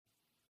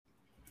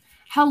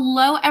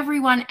Hello,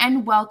 everyone,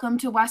 and welcome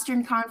to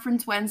Western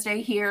Conference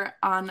Wednesday here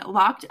on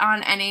Locked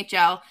On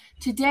NHL.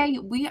 Today,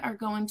 we are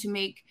going to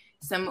make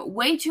some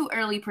way too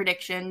early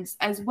predictions,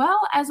 as well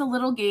as a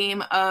little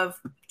game of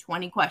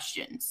 20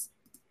 questions.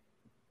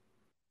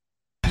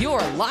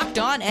 You're Locked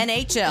On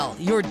NHL,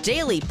 your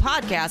daily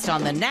podcast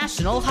on the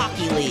National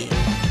Hockey League.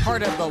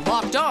 Part of the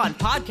Locked On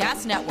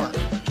Podcast Network,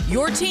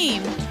 your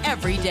team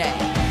every day.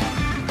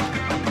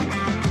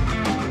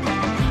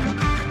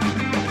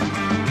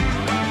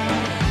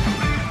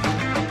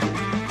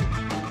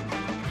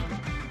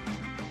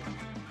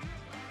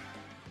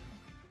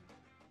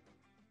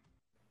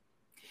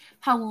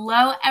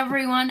 Hello,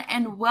 everyone,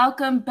 and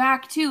welcome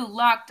back to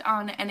Locked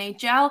On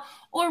NHL,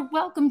 or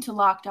welcome to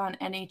Locked On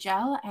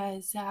NHL,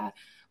 as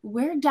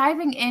we're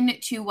diving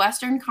into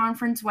Western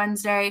Conference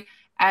Wednesday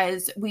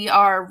as we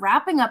are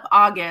wrapping up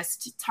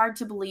August. It's hard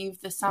to believe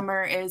the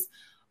summer is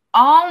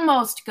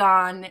almost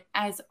gone.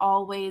 As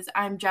always,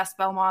 I'm Jess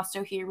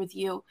Belmosto here with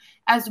you,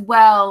 as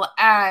well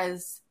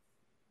as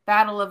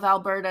Battle of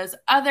Alberta's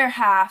other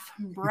half,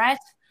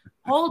 Brett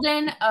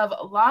Holden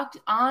of Locked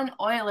On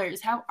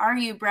Oilers. How are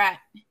you, Brett?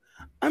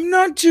 I'm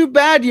not too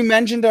bad. You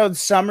mentioned how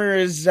summer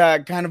is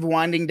kind of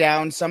winding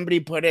down.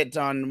 Somebody put it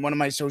on one of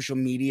my social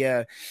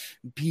media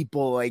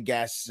people, I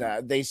guess.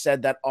 They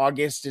said that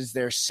August is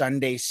their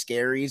Sunday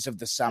scaries of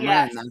the summer,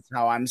 yes. And that's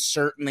how I'm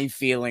certainly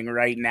feeling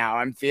right now.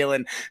 I'm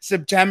feeling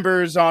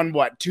September's on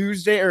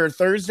Tuesday or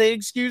Thursday,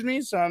 excuse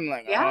me. So I'm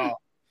like, yeah. Oh.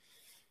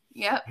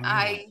 Yep.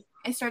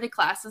 I started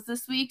classes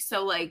this week,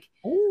 so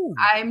Ooh.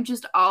 I'm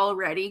just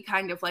already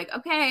kind of like,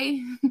 okay,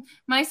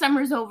 my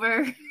summer's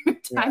over.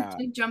 Time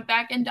to jump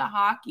back into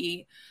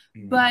hockey.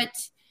 Mm. But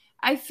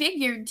I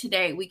figured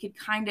today we could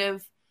kind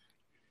of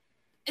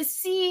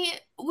see,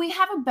 we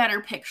have a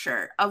better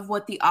picture of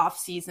what the off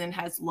season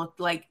has looked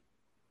like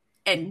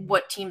and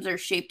what teams are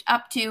shaped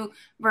up to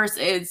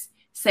versus,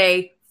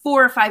 say,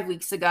 4 or 5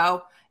 weeks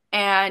ago.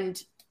 And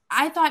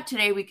I thought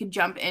today we could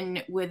jump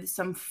in with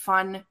some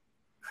fun,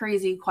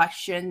 crazy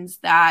questions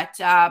that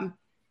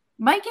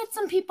might get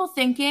some people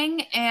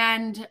thinking,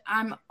 and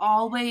I'm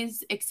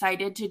always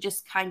excited to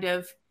just kind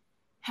of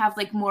have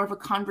more of a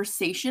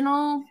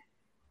conversational,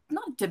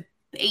 not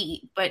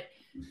debate, but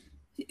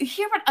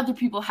hear what other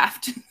people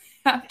have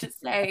to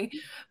say.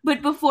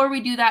 But before we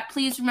do that,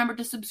 please remember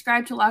to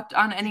subscribe to Locked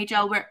On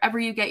NHL wherever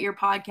you get your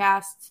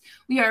podcasts.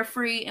 We are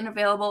free and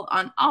available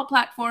on all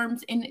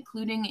platforms,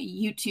 including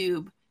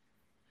YouTube.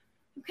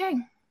 Okay.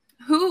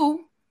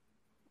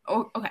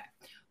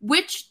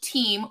 Which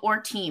team or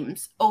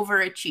teams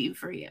overachieve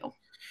for you?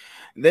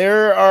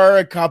 There are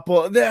a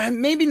couple,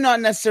 maybe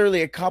not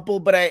necessarily a couple,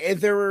 but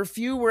there were a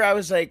few where I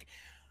was like,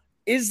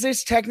 is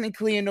this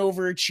technically an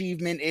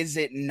overachievement? Is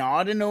it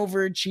not an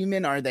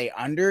overachievement? Are they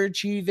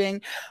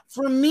underachieving?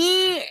 For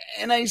me,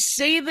 and I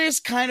say this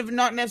kind of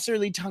not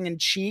necessarily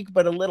tongue-in-cheek,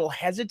 but a little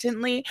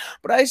hesitantly,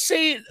 but I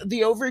say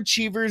the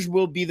overachievers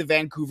will be the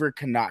Vancouver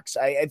Canucks.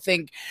 I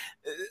think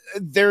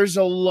there's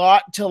a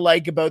lot to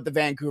like about the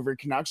Vancouver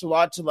Canucks, a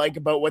lot to like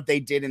about what they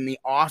did in the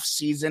off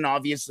season.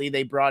 Obviously,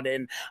 they brought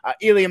in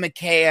Ilya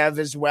Mikheyev,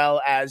 as well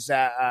as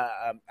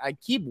I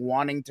keep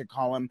wanting to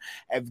call him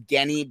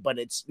Evgeny, but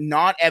it's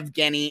not Evgeny.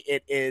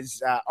 It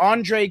is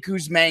Andrei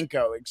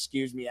Kuzmenko.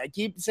 Excuse me. I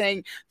keep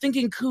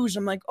thinking Kuz.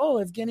 I'm like,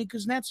 oh, Evgeny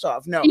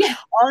Kuznetsov. No, yeah.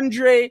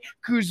 Andrei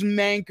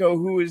Kuzmenko,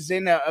 who is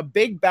in a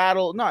big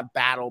battle, not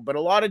battle, but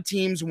a lot of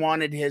teams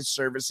wanted his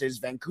services.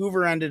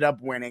 Vancouver ended up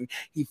winning.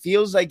 He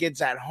feels like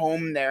it's at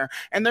home there,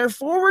 and their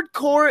forward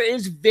core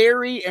is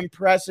very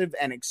impressive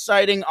and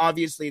exciting.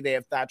 Obviously, they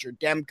have Thatcher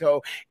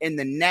Demko in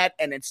the net,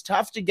 and it's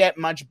tough to get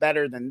much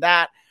better than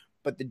that.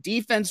 But the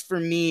defense for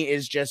me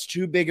is just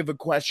too big of a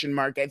question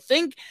mark. I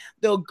think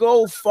they'll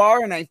go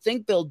far, and I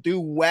think they'll do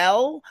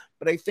well.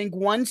 But I think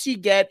once you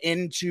get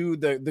into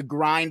the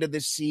grind of the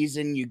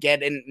season, you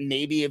get in,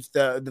 maybe if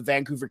the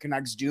Vancouver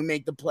Canucks do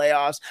make the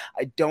playoffs,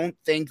 I don't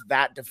think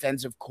that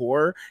defensive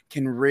core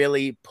can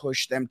really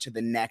push them to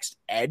the next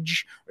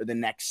edge or the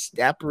next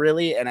step,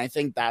 really. And I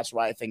think that's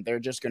why I think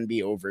they're just going to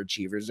be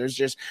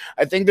overachievers.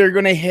 I think they're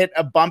going to hit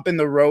a bump in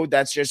the road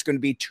that's just going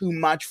to be too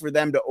much for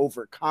them to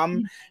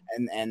overcome.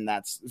 And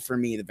that's, for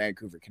me, the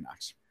Vancouver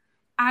Canucks.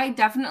 I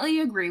definitely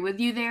agree with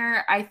you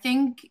there. I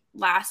think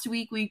last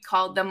week we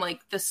called them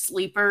the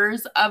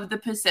sleepers of the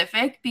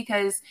Pacific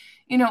because,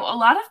 a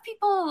lot of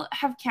people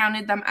have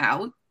counted them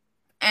out,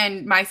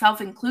 and myself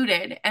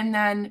included. And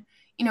then,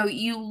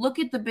 you look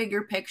at the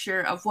bigger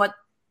picture of what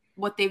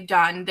they've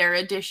done, their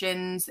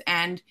additions,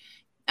 and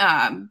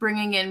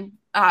bringing in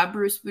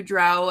Bruce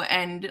Boudreau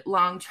and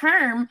long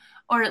term,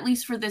 or at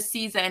least for this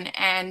season.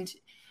 And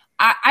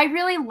I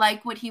really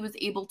like what he was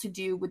able to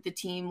do with the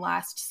team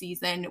last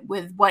season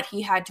with what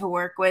he had to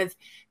work with.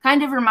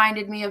 Kind of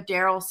reminded me of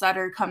Daryl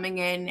Sutter coming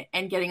in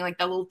and getting the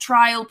little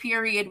trial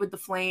period with the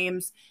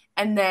Flames,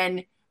 and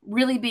then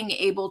really being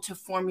able to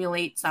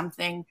formulate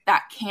something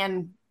that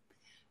can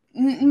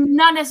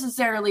not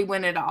necessarily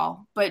win it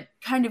all, but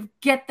kind of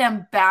get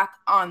them back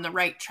on the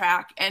right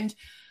track. And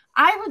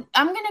I'm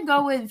going to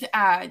go with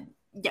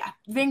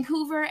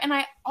Vancouver. And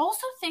I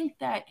also think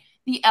that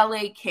the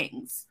LA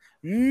Kings.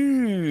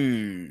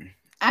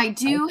 I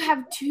do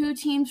have two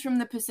teams from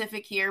the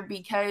Pacific here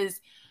because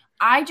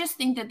I just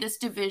think that this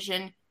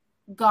division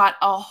got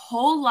a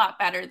whole lot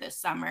better this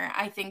summer.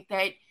 I think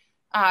that,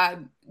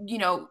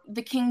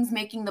 the Kings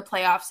making the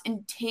playoffs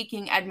and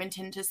taking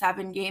Edmonton to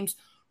 7 games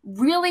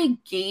really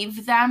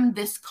gave them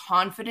this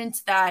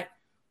confidence that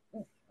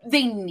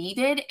they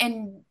needed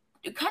and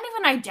kind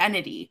of an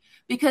identity,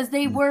 because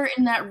they were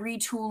in that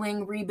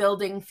retooling,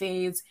 rebuilding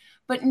phase.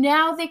 But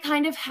now they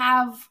kind of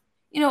have,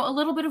 a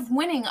little bit of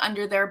winning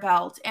under their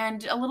belt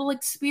and a little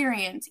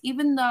experience,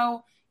 even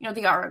though,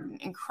 they are an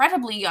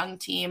incredibly young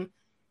team.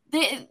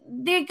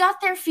 They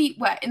got their feet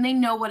wet and they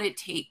know what it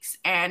takes.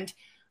 And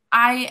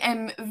I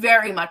am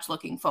very much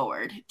looking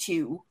forward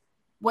to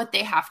what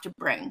they have to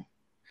bring.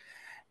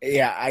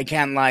 Yeah, I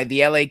can't lie.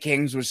 The LA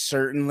Kings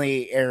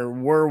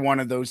were one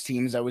of those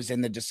teams that was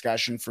in the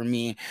discussion for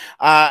me.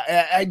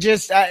 I'm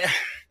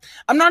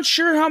not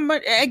sure how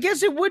much. I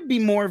guess it would be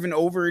more of an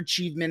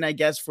overachievement, I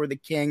guess, for the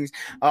Kings.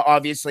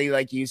 Obviously,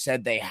 like you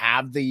said, they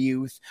have the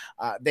youth.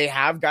 They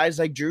have guys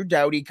like Drew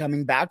Doughty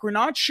coming back. We're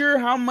not sure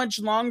how much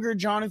longer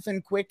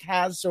Jonathan Quick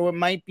has, so it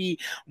might be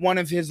one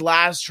of his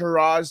last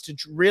hurrahs to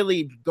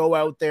really go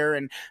out there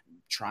and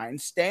try and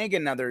snag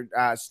another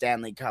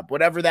Stanley Cup,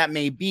 whatever that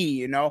may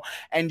be,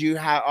 and you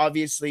have,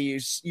 obviously,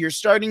 you're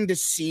starting to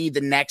see the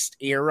next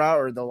era,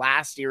 or the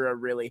last era,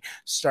 really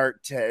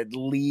start to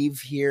leave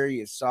here.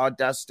 You saw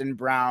Dustin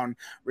Brown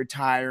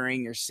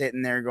retiring. You're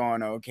sitting there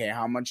going, okay,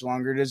 how much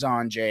longer does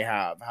Anjay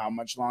have? How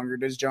much longer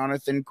does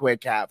Jonathan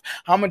Quick have?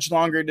 How much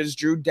longer does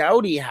Drew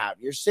Doughty have?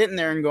 You're sitting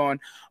there and going,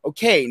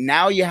 okay,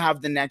 now you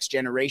have the next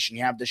generation.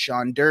 You have the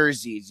Sean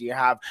Durzees. You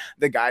have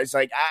the guys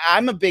like,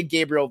 I'm a big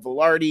Gabriel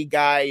Velarde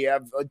guy. You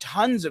have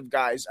tons of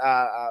guys.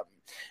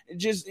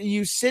 Just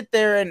you sit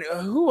there, and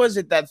who was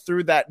it that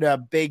threw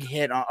that big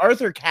hit on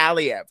Arthur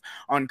Kaliev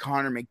on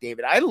Connor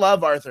McDavid? I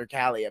love Arthur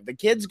Kaliev. The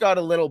kid's got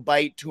a little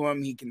bite to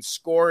him. He can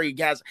score. He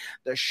has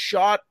the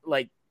shot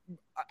like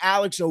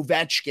Alex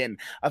Ovechkin,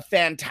 a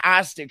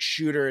fantastic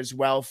shooter as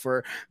well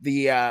for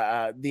the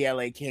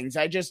LA Kings.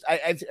 I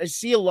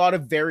see a lot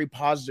of very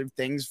positive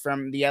things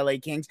from the LA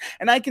Kings,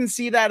 and I can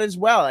see that as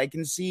well. I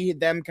can see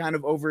them kind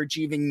of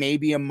overachieving.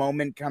 Maybe a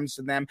moment comes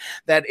to them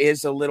that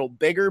is a little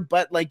bigger,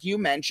 but like you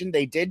mentioned,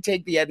 they did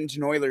take the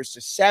Edmonton Oilers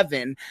to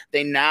 7.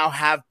 They now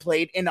have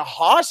played in a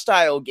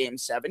hostile Game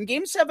 7.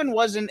 Game 7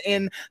 wasn't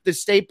in the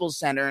Staples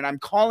Center, and I'm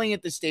calling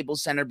it the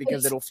Staples Center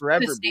because it'll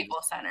forever be the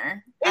Staples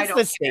Center. It's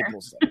the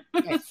Staples Center.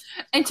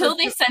 Until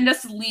they send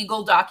us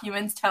legal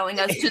documents telling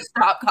us to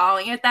stop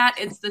calling it that,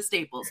 it's the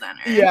Staples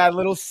Center. Yeah, a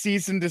little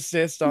cease and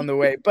desist on the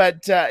way.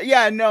 But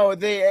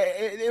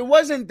it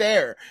wasn't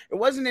there. It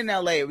wasn't in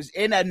LA. It was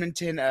in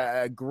Edmonton.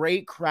 A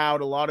great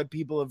crowd. A lot of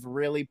people have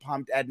really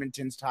pumped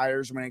Edmonton's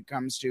tires when it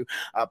comes to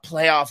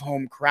playoff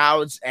home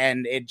crowds.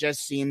 And it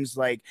just seems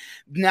like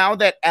now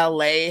that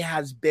LA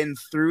has been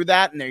through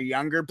that, and their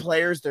younger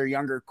players, their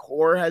younger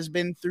core has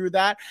been through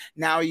that,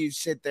 now you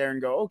sit there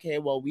and go, okay,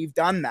 well, we've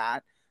done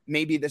that.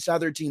 Maybe this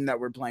other team that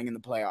we're playing in the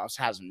playoffs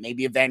hasn't.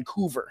 Maybe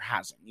Vancouver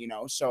hasn't,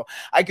 So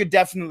I could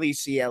definitely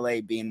see LA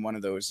being one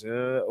of those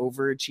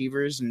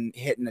overachievers and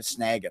hitting a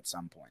snag at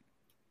some point.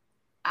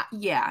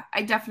 Yeah,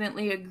 I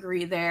definitely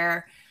agree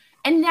there.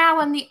 And now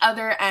on the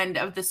other end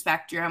of the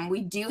spectrum, we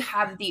do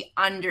have the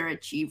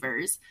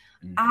underachievers.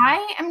 Mm-hmm.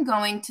 I am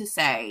going to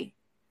say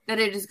that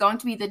it is going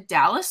to be the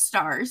Dallas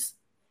Stars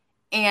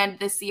and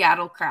the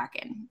Seattle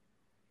Kraken.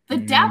 The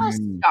Dallas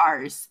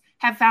Stars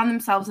have found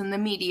themselves in the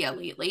media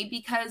lately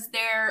because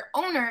their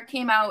owner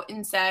came out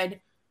and said,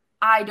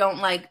 I don't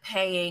like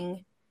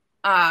paying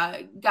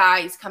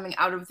guys coming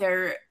out of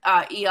their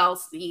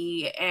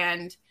ELC,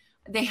 and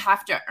they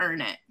have to earn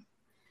it.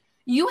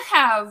 You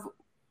have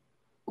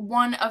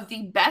one of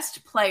the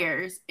best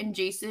players in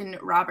Jason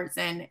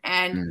Robertson,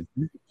 and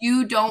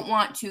you don't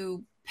want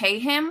to pay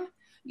him.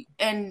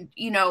 And,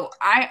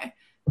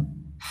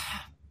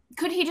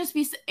 could he just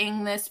be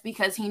saying this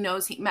because he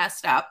knows he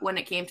messed up when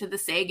it came to the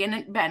Sagan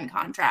and Ben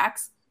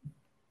contracts?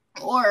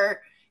 Or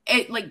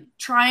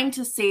trying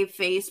to save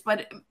face,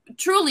 but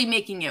truly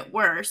making it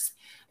worse?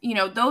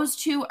 Those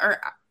two are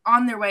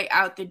on their way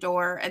out the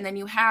door. And then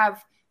you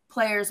have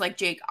players like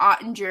Jake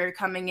Ottinger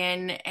coming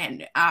in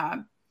and,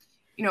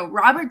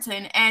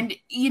 Robertson. And,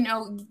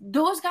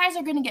 those guys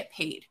are going to get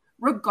paid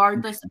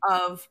regardless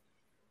of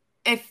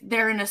if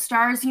they're in a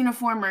Stars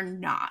uniform or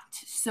not.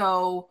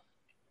 So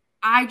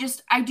I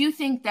do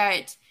think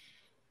that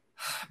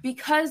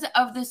because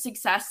of the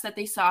success that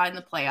they saw in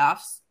the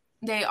playoffs,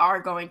 they are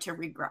going to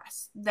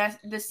regress.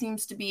 This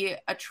seems to be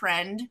a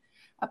trend,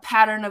 a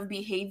pattern of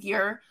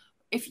behavior,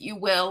 if you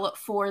will,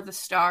 for the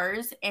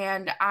Stars.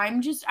 And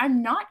I'm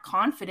not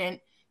confident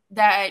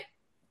that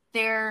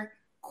their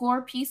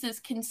core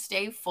pieces can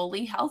stay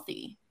fully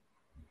healthy.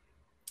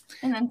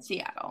 And then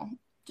Seattle,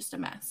 just a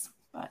mess.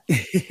 But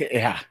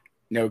yeah,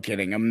 no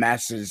kidding. A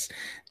mess is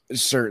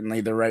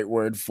certainly the right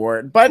word for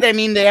it. But I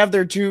mean, they have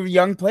their two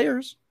young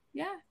players.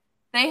 Yeah.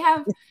 They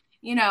have,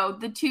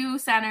 the two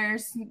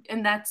centers,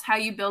 and that's how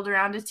you build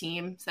around a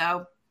team.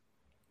 So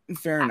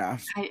fair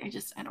enough. I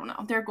don't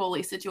know. Their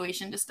goalie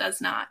situation just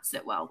does not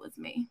sit well with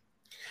me.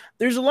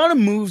 There's a lot of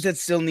moves that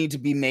still need to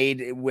be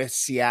made with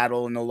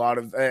Seattle, and a lot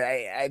of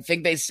I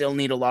think they still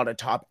need a lot of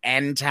top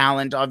end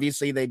talent.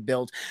 Obviously, they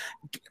built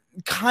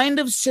kind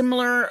of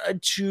similar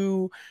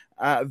to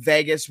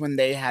Vegas when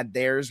they had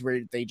theirs,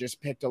 where they just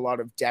picked a lot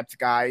of depth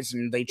guys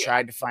and they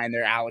tried to find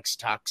their Alex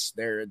Tucks,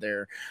 their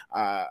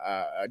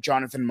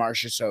Jonathan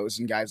Marchessaults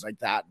and guys like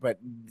that, but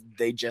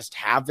they just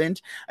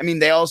haven't. I mean,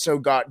 they also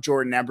got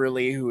Jordan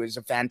Eberle, who is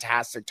a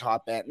fantastic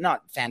top end,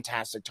 not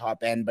fantastic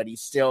top end, but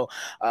he's still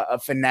a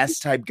finesse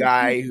type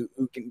guy who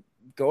can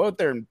go out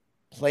there and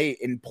play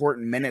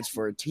important minutes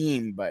for a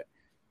team. But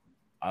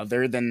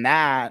other than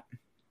that,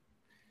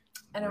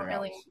 I don't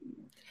really.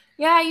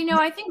 Yeah,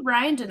 I think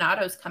Ryan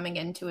Donato's coming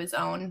into his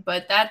own,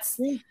 but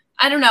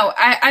I don't know.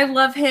 I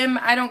love him.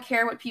 I don't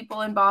care what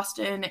people in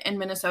Boston and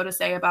Minnesota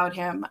say about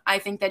him. I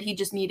think that he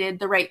just needed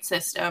the right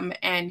system,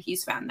 and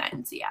he's found that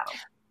in Seattle.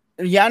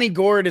 Yanni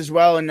Gourde as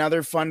well,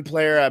 another fun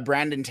player.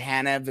 Brandon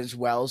Tanev as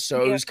well,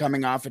 so he's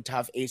coming off a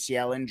tough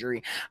ACL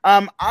injury.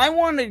 I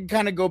want to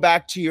kind of go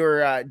back to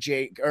your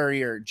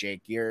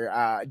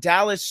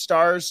Dallas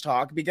Stars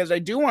talk, because I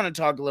do want to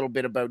talk a little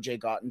bit about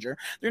Jake Oettinger.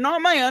 They're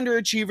not my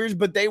underachievers,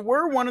 but they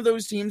were one of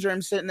those teams where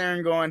I'm sitting there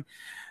and going,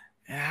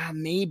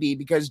 maybe,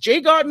 because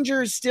Jake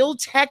Oettinger is still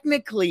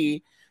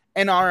technically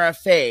an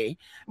RFA,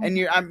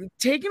 and I'm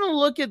taking a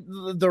look at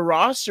the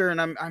roster,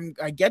 and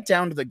I get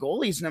down to the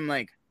goalies, and I'm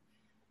like,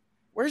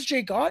 where's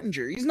Jake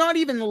Oettinger? He's not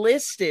even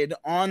listed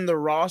on the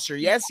roster.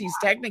 Yes, he's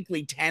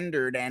technically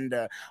tendered and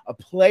a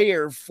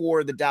player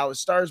for the Dallas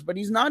Stars, but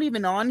he's not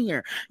even on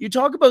here. You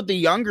talk about the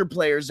younger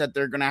players that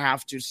they're going to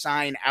have to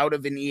sign out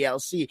of an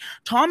ELC.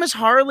 Thomas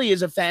Harley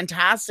is a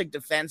fantastic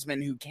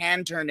defenseman who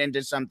can turn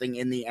into something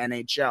in the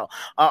NHL.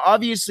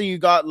 Obviously, you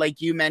got,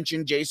 like you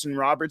mentioned, Jason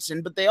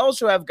Robertson, but they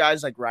also have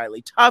guys like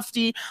Riley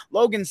Tufte.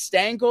 Logan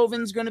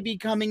Stankoven's going to be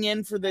coming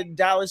in for the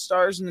Dallas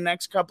Stars in the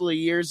next couple of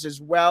years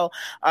as well.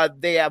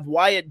 They have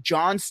Wyatt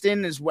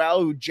Johnston as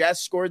well, who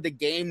just scored the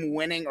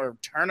game-winning or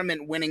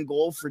tournament-winning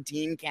goal for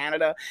Team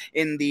Canada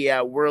in the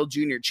World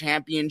Junior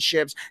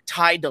Championships.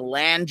 Ty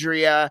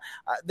Dellandrea.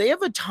 They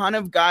have a ton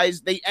of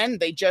guys. They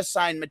just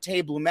signed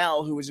Matej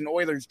Blumel, who was an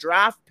Oilers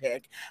draft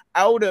pick,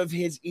 out of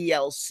his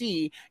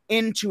ELC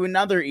into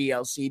another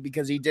ELC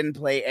because he didn't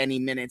play any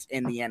minutes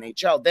in the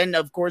NHL. Then,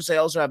 of course, they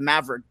also have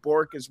Maverick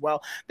Bourque as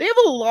well. They have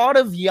a lot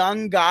of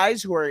young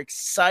guys who are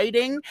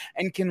exciting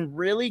and can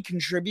really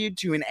contribute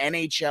to an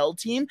NHL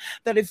team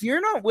that if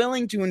you're not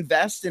willing to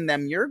invest in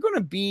them, you're going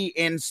to be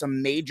in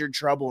some major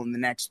trouble in the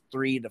next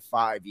 3 to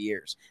 5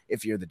 years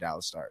if you're the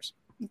Dallas Stars.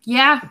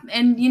 Yeah,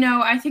 and,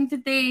 I think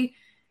that they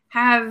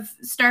have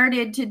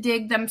started to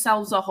dig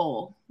themselves a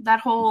hole. That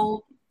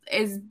hole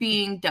is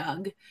being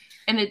dug,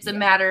 and it's a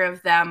matter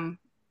of them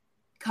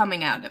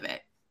coming out of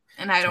it.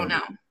 And I don't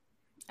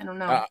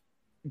know.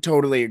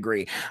 Totally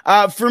agree.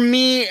 For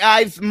me,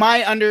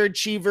 my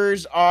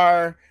underachievers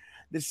are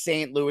the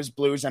St. Louis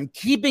Blues. I'm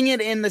keeping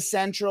it in the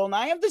Central, and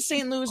I have the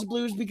St. Louis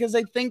Blues because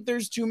I think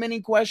there's too many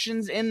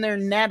questions in their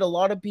net. A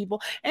lot of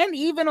people, and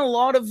even a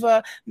lot of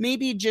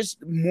maybe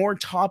just more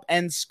top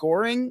end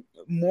scoring,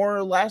 more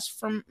or less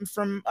from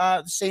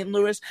St.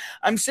 Louis.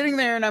 I'm sitting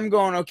there and I'm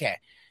going, okay,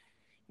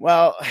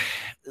 well,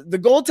 the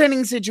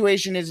goaltending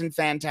situation isn't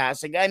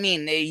fantastic. I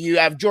mean, you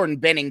have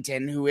Jordan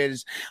Binnington, who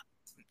is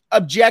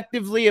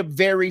objectively a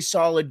very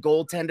solid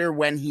goaltender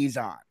when he's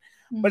on.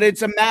 But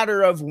it's a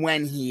matter of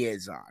when he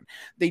is on.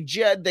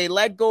 They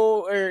let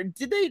go, or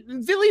did they?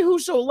 Ville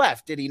Husso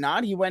left, did he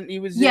not? He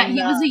was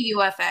a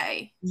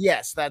UFA.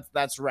 Yes,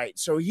 that's right.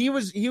 So he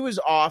was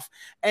off,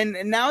 and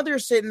now they're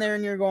sitting there,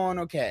 and you're going,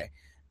 okay,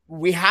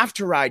 we have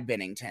to ride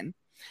Binnington.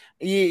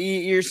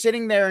 You're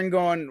sitting there and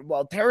going,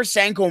 well,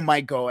 Tarasenko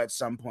might go at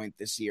some point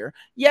this year.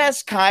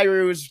 Yes,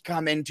 Kairu's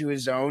come into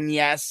his own.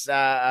 Yes,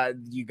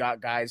 you got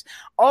guys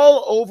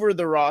all over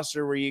the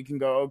roster where you can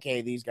go,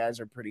 okay, these guys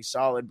are pretty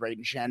solid.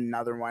 Brayden Schenn,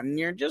 another one. And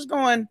you're just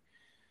going,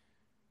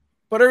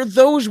 but are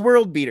those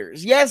world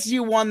beaters? Yes,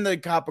 you won the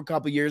cup a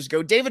couple years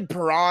ago. David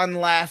Perron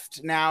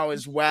left now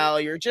as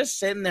well. You're just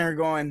sitting there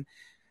going,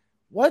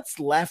 what's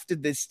left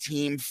of this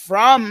team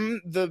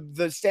from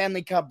the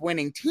Stanley Cup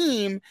winning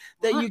team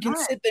that you can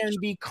sit there and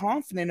be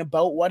confident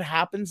about what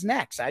happens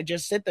next? I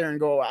just sit there and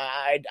go,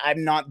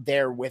 I'm not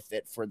there with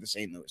it for the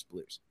St. Louis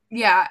Blues.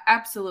 Yeah,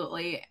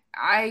 absolutely.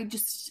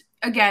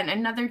 Again,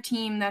 another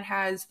team that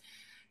has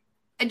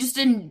just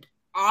an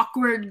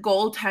awkward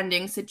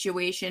goaltending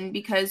situation,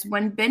 because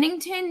when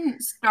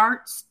Binnington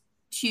starts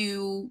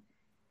to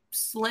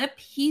slip,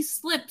 he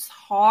slips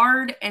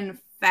hard and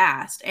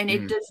fast, and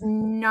it does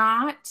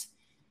not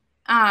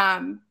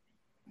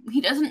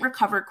he doesn't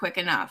recover quick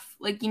enough.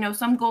 Like,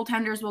 some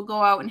goaltenders will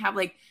go out and have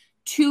like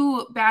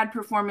 2 bad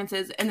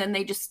performances and then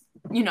they just,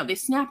 they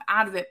snap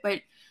out of it.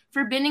 But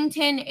for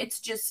Binnington, it's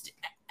just,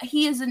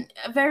 he is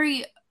a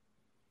very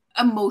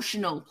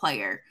emotional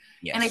player.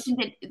 Yes. And I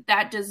think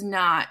that does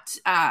not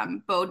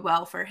bode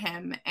well for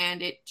him.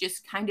 And it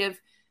just kind of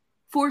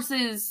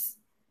forces,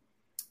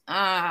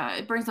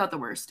 it brings out the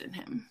worst in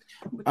him.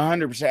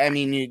 100%. I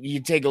mean,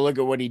 you take a look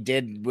at what he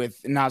did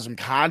with Nazem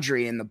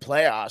Kadri in the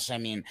playoffs. I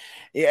mean,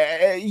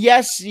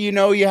 yes,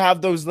 you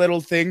have those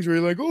little things where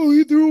you're like, oh,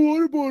 he threw a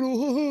water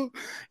bottle.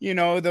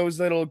 Those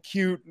little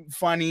cute,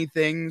 funny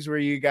things where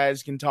you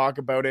guys can talk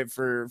about it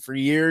for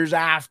years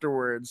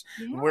afterwards,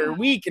 where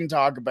we can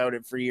talk about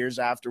it for years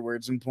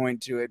afterwards and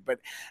point to it. But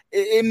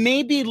it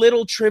may be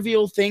little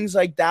trivial things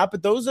like that,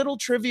 but those little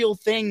trivial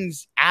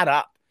things add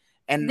up.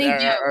 And they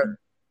do.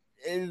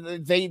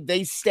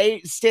 They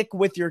stick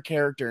with your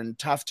character and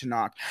tough to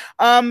knock.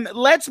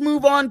 Let's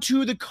move on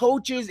to the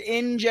coaches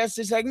in just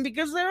a second,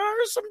 because there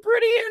are some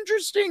pretty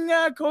interesting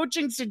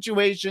coaching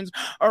situations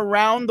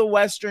around the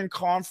Western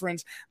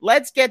Conference.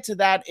 Let's get to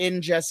that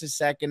in just a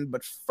second.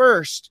 But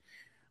first,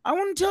 I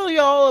want to tell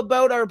you all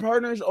about our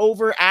partners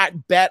over at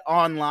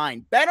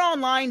BetOnline.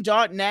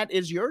 BetOnline.net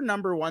is your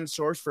number one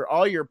source for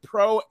all your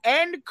pro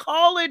and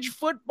college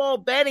football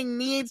betting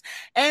needs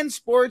and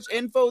sports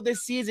info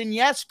this season.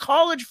 Yes,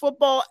 college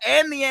football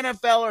and the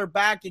NFL are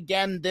back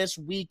again this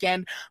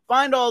weekend.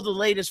 Find all the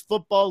latest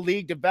football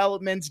league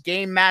developments,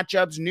 game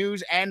matchups,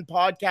 news, and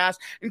podcasts,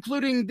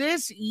 including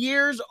this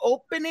year's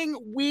opening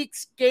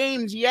week's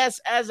games.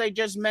 Yes, as I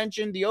just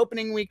mentioned, the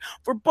opening week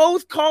for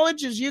both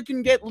colleges, you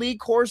can get Lee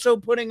Corso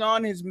putting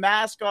on his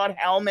mascot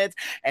helmet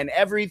and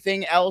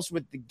everything else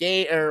with the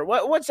game, or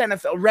what's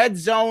NFL? Red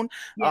Zone.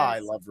 Yes. Oh, I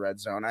love Red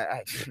Zone.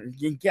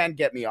 You can't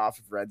get me off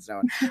of Red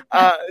Zone.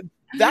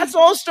 That's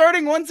all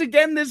starting once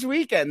again this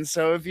weekend.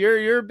 So if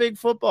you're a big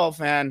football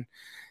fan,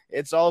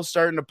 it's all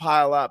starting to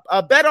pile up.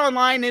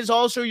 BetOnline is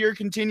also your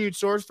continued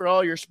source for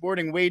all your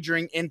sporting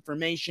wagering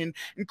information,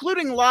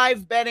 including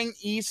live betting,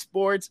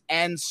 esports,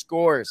 and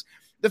scores.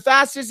 The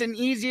fastest and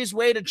easiest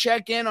way to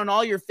check in on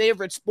all your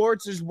favorite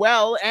sports as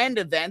well, and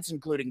events,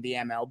 including the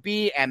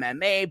MLB,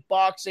 MMA,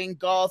 boxing,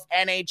 golf,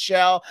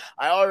 NHL.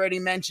 I already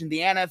mentioned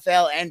the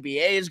NFL.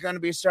 NBA is going to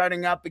be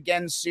starting up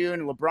again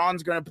soon.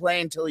 LeBron's going to play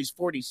until he's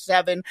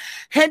 47.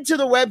 Head to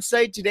the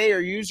website today or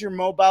use your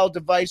mobile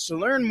device to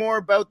learn more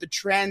about the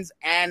trends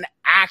and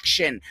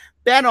action.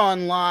 Bet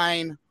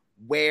online,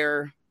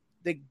 where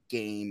the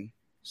game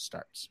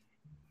starts.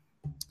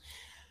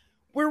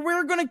 Where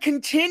we're going to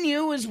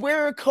continue is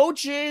where a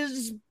coach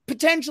is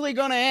potentially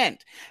going to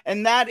end.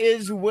 And that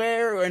is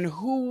where and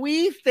who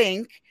we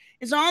think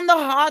is on the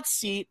hot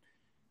seat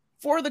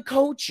for the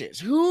coaches.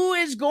 Who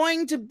is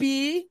going to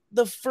be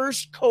the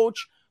first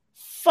coach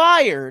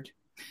fired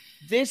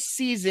this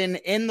season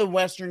in the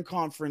Western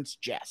Conference,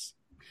 Jess?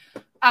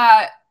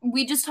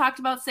 We just talked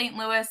about St.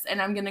 Louis,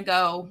 and I'm going to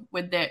go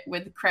with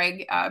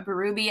Craig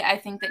Berube. I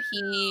think that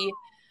he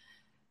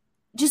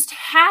just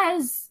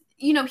has,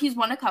 he's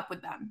won a cup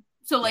with them.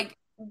 So, like,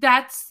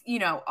 that's,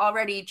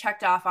 already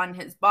checked off on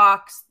his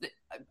box. The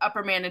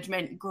upper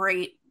management,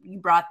 great, you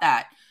brought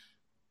that.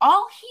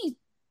 All he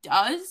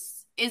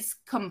does is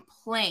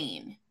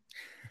complain.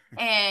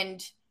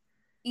 And,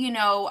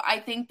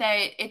 I think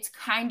that it's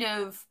kind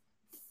of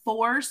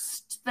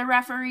forced the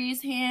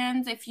referee's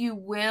hands, if you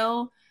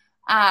will.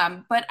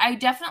 But I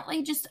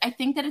definitely I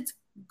think that it's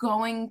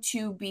going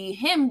to be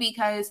him,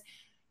 because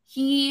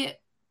he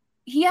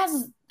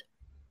has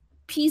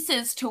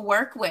pieces to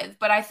work with,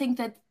 but I think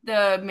that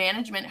the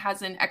management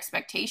has an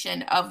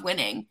expectation of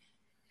winning.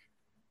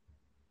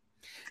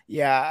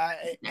 Yeah.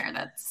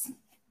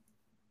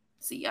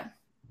 See ya.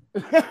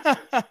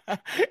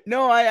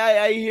 No,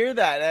 I hear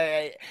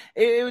that.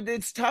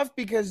 It's tough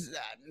because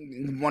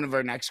one of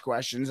our next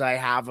questions, I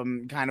have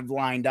them kind of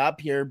lined up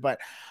here, but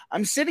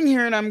I'm sitting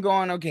here and I'm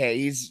going, okay,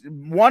 he's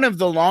one of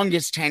the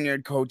longest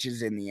tenured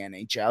coaches in the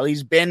NHL.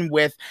 He's been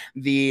with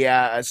the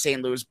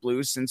St. Louis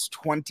Blues since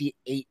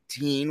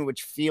 2018,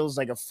 which feels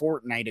like a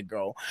fortnight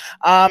ago.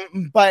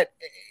 But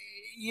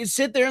you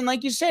sit there and,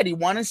 like you said, he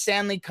won a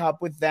Stanley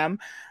Cup with them.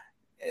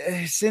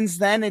 Since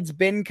then, it's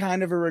been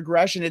kind of a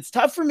regression. It's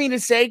tough for me to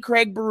say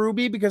Craig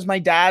Berube because my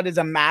dad is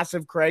a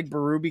massive Craig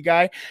Berube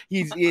guy.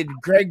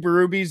 Craig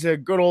Berube's a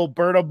good old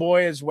Alberta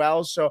boy as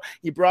well. So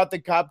he brought the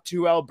cup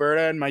to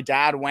Alberta, and my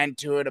dad went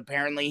to it.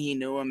 Apparently, he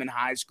knew him in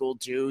high school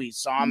too. He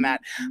saw him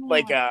at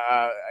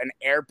an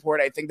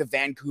airport. I think the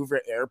Vancouver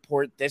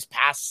airport this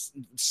past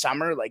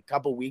summer, like a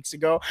couple weeks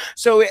ago.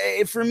 So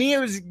for me, it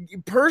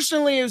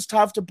was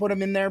tough to put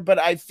him in there, but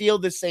I feel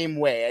the same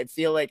way. I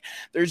feel like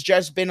there's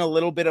just been a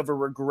little bit of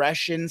a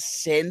regression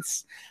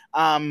since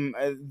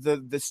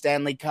the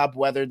Stanley Cup,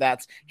 whether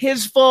that's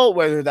his fault,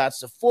 whether that's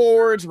the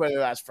forwards, whether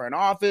that's front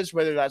office,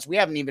 whether that's, we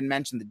haven't even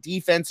mentioned the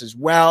defense as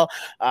well,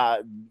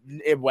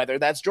 whether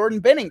that's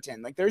Jordan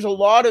Binnington. Like, there's a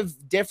lot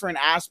of different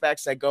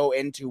aspects that go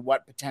into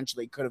what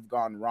potentially could have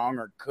gone wrong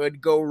or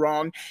could go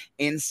wrong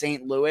in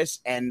St. Louis,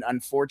 and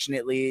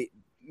unfortunately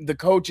the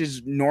coach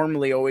is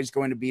normally always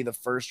going to be the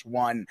first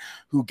one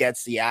who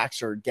gets the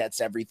axe or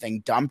gets everything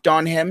dumped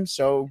on him.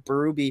 So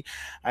Berube,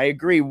 I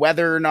agree,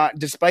 whether or not,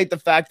 despite the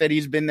fact that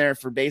he's been there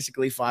for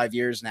basically 5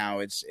 years now,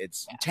 it's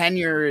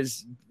tenure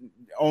is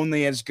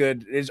only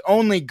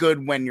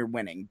good when you're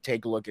winning.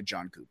 Take a look at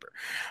John Cooper.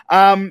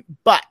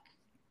 But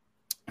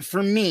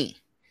for me,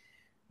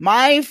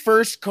 My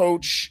first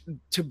coach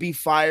to be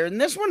fired,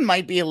 and this one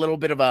might be a little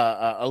bit of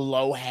a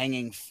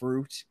low-hanging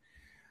fruit,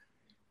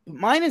 but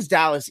mine is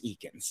Dallas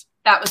Eakins.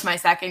 That was my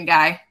second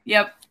guy.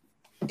 Yep.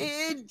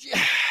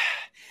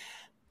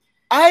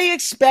 I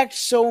expect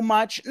so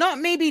much, not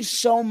maybe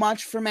so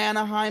much from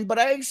Anaheim, but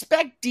I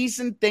expect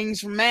decent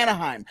things from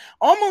Anaheim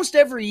almost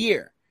every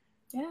year.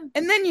 Yeah.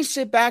 And then you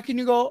sit back and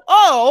you go,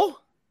 oh,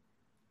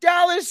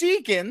 Dallas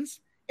Eakins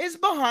is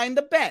behind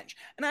the bench.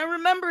 And I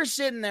remember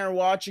sitting there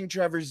watching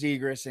Trevor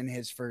Zegras in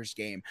his first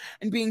game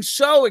and being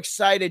so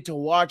excited to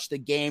watch the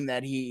game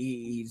that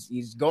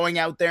he's going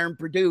out there and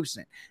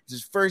producing. It's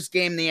his first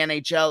game in the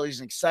NHL. He's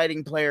an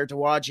exciting player to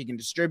watch. He can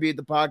distribute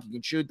the puck. He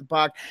can shoot the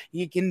puck.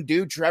 He can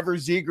do Trevor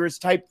Zegras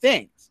type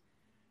things.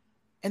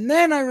 And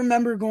then I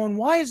remember going,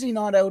 why is he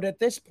not out at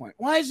this point?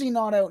 Why is he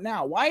not out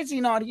now? Why is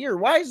he not here?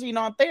 Why is he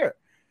not there?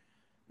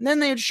 And then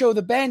they'd show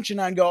the bench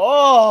and I'd go,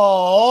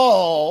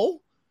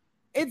 oh,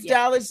 it's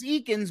Dallas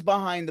Eakins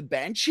behind the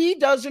bench. He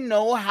doesn't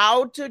know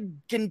how to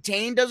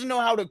contain, doesn't know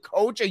how to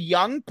coach a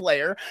young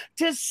player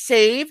to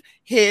save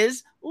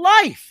his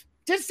life.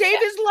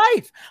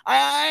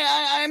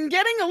 I'm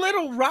getting a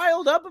little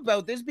riled up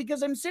about this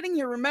because I'm sitting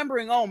here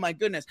remembering, oh my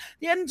goodness,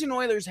 the Edmonton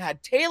Oilers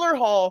had Taylor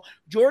Hall,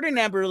 Jordan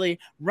Eberle,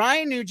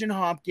 Ryan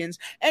Nugent-Hopkins,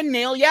 and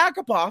Nail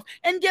Yakupov.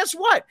 And guess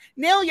what?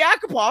 Nail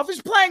Yakupov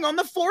is playing on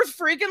the fourth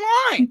freaking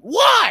line.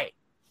 Why?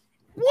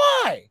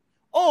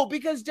 Oh,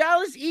 because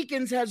Dallas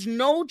Eakins has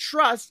no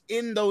trust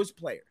in those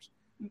players.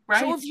 Right.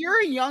 So if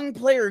you're a young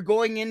player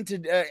going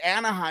into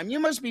Anaheim, you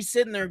must be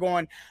sitting there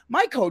going,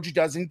 my coach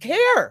doesn't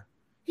care.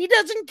 He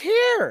doesn't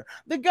care.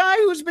 The guy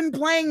who's been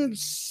playing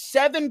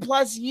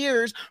 7+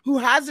 years, who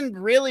hasn't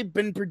really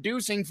been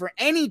producing for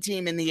any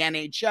team in the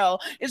NHL,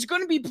 is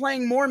going to be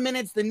playing more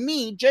minutes than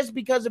me just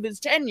because of his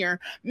tenure.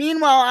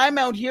 Meanwhile, I'm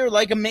out here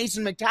like a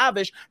Mason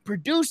McTavish,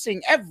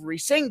 producing every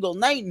single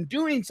night and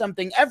doing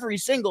something every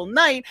single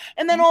night.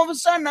 And then all of a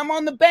sudden I'm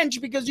on the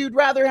bench because you'd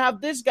rather have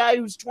this guy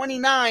who's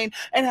 29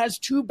 and has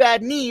 2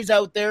 bad knees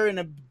out there in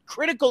a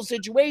critical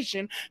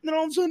situation, and then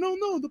all of a sudden, oh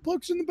no, the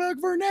puck's in the back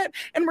of our net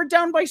and we're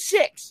down by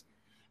 6.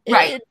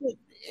 Right.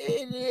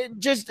 It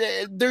just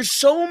there's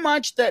so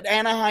much that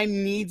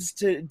Anaheim needs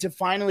to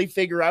finally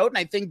figure out, and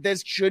I think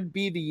this should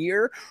be the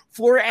year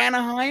for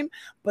Anaheim,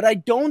 but I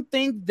don't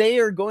think they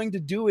are going to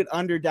do it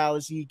under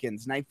Dallas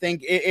Eakins. And I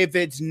think if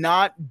it's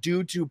not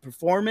due to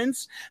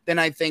performance, then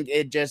I think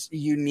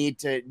you need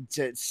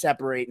to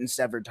separate and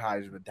sever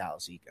ties with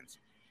Dallas Eakins.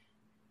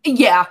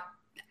 Yeah.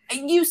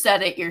 You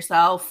said it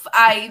yourself.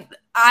 I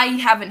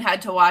haven't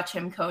had to watch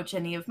him coach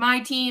any of my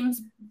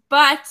teams,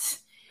 but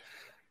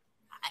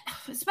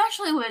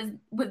especially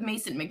with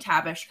Mason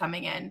McTavish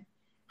coming in,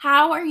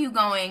 how are you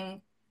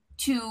going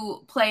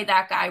to play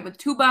that guy with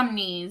 2 bum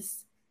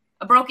knees,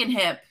 a broken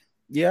hip,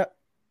 a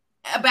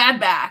bad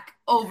back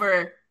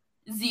over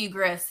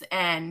Zegras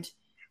and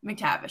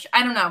McTavish?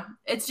 I don't know.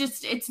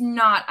 It's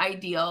not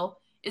ideal,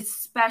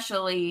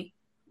 especially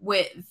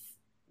with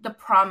the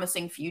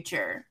promising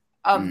future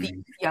of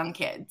these young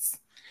kids.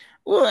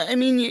 Well, I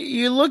mean,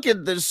 you look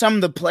at some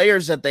of the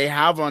players that they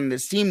have on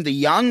this team, the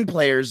young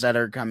players that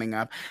are coming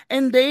up,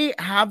 and they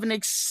have an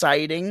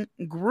exciting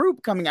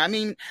group coming. I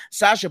mean,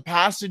 Sasha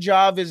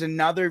Pastujov is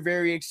another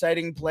very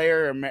exciting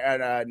player,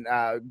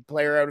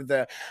 player out of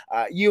the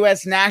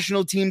U.S.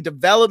 national team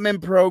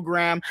development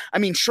program. I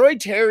mean, Troy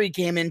Terry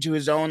came into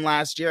his own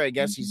last year. I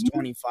guess he's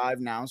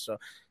 25 now, so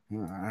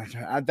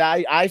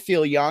I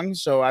feel young,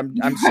 so I'm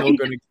still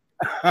going to.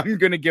 I'm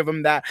going to give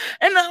him that.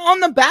 And on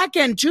the back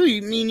end, too,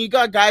 you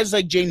got guys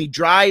like Jamie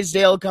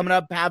Drysdale coming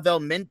up, Pavel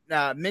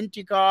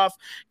Mintyukov,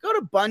 got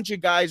a bunch of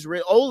guys,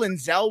 Olin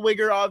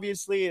Zellweger,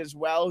 obviously, as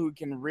well, who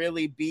can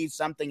really be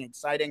something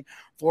exciting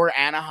for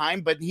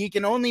Anaheim. But he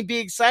can only be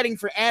exciting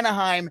for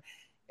Anaheim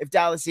if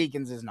Dallas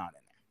Eakins is not in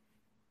there.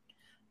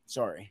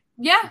 Sorry.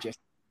 Yeah.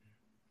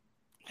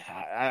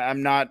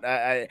 I'm not.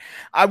 I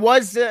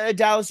was a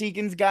Dallas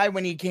Eakins guy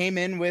when he came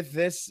in with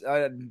this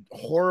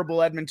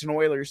horrible Edmonton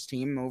Oilers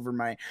team over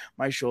my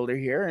shoulder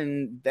here,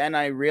 and then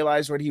I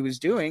realized what he was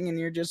doing, and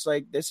you're just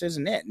like, this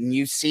isn't it. And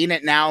you've seen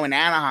it now in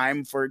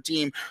Anaheim for a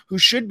team who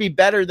should be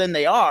better than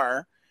they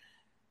are,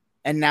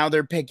 and now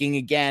they're picking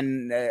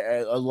again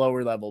a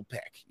lower level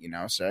pick.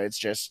 So it's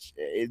just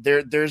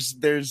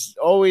there's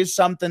always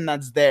something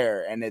that's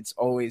there, and it's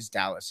always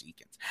Dallas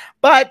Eakins.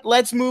 But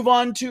let's move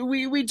on to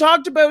we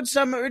talked about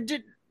some.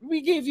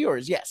 We gave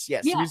yours, yes.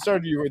 Yeah. We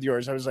started with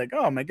yours. I was like,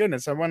 oh my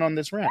goodness, I went on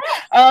this rant.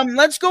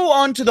 Let's go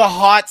on to the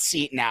hot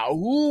seat now.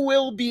 Who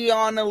will be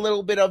on a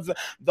little bit of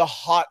the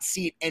hot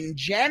seat in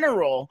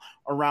general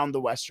around the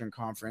Western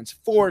Conference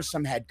for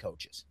some head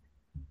coaches?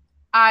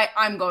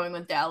 I'm going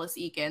with Dallas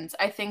Eakins.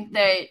 I think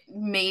that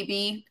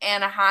maybe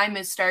Anaheim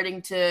is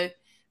starting to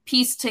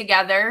piece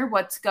together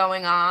what's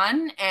going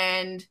on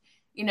and,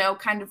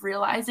 kind of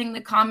realizing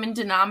the common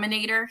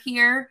denominator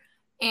here.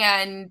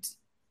 And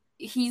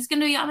he's going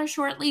to be on a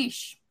short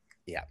leash.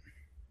 Yeah.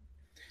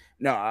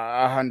 No,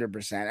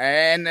 100%.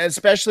 And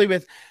especially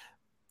with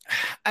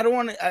I don't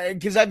want to,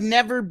 because I've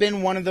never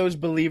been one of those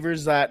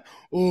believers that,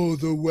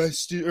 the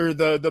West or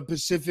the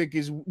Pacific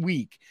is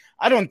weak.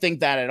 I don't think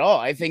that at all.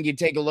 I think you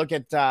take a look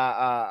at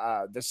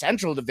the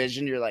Central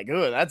Division, you're like,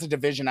 oh, that's a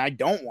division I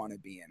don't want to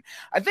be in.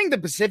 I think the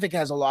Pacific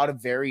has a lot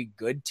of very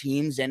good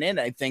teams in it.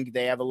 I think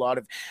they have a lot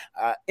of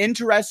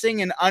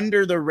interesting and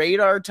under the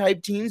radar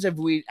type teams,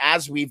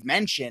 as we've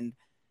mentioned.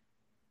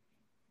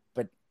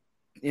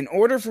 In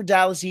order for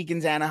Dallas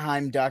Eakins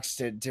Anaheim Ducks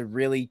to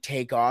really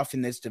take off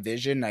in this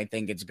division, I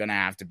think it's going to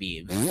have to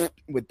be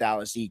with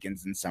Dallas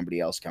Eakins and somebody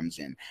else comes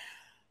in.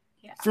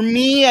 Yeah. For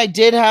me, I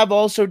did have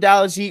also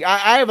Dallas Eakins.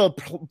 I have a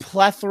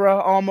plethora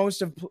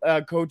almost of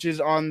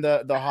coaches on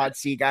the hot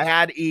seat. I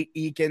had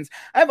Eakins.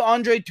 I have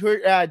Andre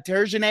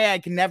Turgenet. I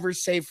can never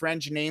say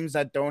French names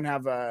that don't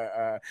have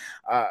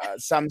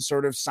some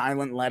sort of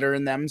silent letter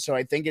in them. So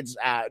I think it's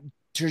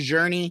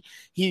Turgenet.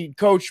 He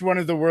coached one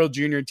of the World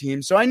Junior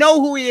teams, so I know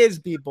who he is,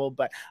 people,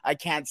 but I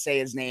can't say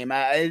his name.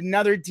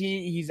 Another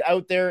team, he's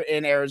out there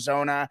in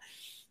Arizona.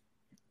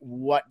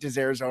 What does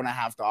Arizona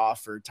have to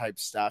offer? Type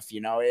stuff,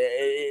 he's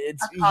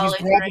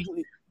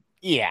probably.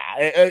 Yeah,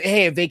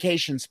 hey, a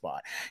vacation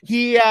spot.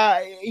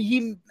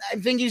 I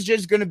think he's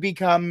just going to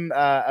become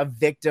a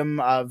victim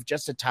of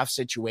just a tough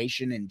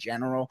situation in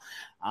general.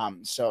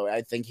 So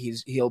I think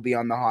he'll be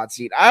on the hot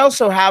seat. I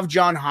also have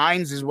John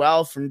Hines as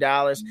well from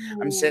Dallas.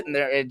 Ooh. I'm sitting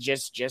there. It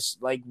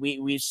just like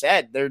we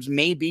said, there's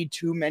maybe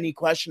too many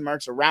question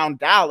marks around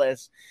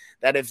Dallas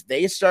that if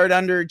they start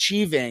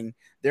underachieving,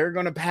 they're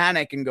going to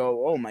panic and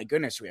go, oh, my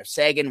goodness, we have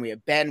Sagan, we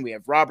have Ben, we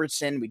have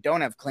Robertson. We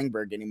don't have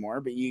Klingberg anymore,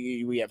 but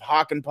we have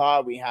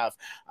Hakanpää, we have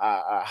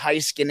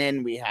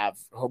Heiskanen, we have,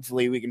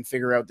 hopefully we can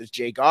figure out this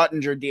Jake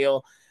Ottinger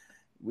deal.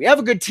 We have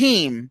a good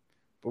team,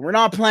 but we're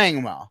not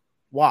playing well.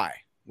 Why?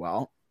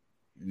 Well,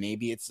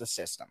 maybe it's the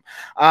system.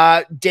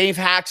 Dave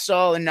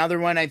Haxall, another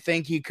one. I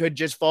think he could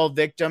just fall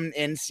victim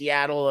in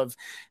Seattle of,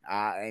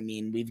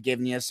 we've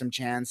given you some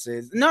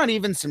chances, not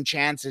even some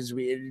chances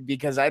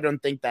because I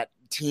don't think that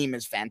team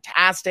is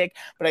fantastic,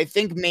 but I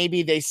think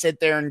maybe they sit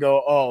there and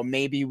go, oh,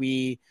 maybe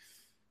we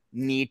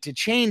need to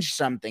change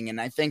something. And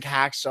I think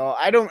Haxall,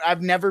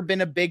 I've never been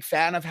a big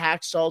fan of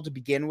Haxall to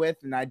begin with,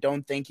 and I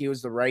don't think he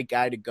was the right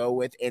guy to go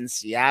with in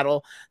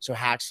Seattle. So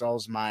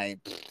Haxall's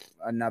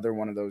another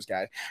one of those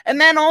guys. And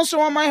then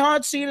also on my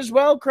hot seat as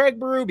well, Craig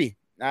Berube.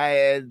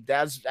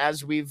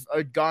 As we've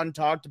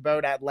talked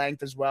about at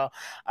length as well,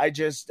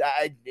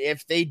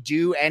 if they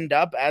do end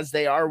up as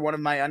they are one of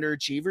my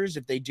underachievers,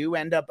 if they do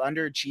end up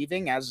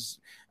underachieving as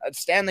a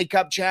Stanley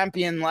Cup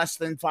champion less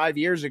than 5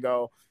 years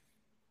ago,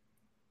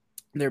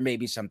 there may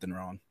be something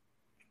wrong.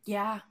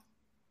 Yeah.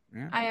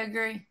 I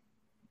agree.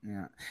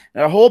 Yeah,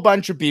 a whole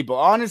bunch of people.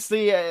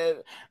 Honestly,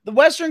 the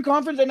Western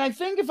Conference, and I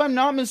think if I'm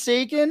not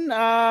mistaken, 3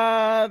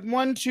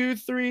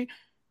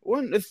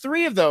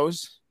 of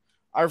those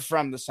are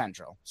from the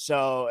Central.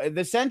 So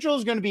the Central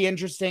is going to be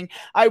interesting.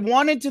 I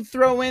wanted to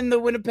throw in the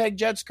Winnipeg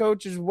Jets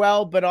coach as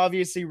well, but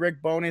obviously Rick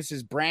Bowness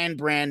is brand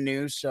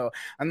new. So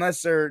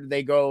unless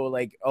they go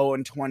like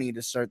 0-20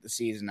 to start the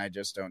season, I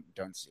just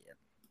don't see it.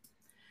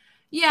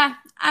 Yeah,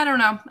 I don't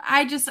know.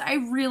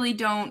 I really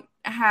don't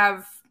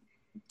have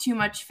too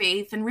much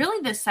faith in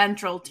really the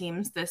Central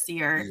teams this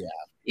year. Yeah.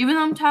 Even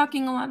though I'm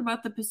talking a lot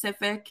about the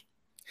Pacific,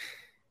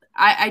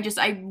 I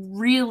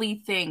really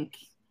think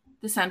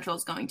the Central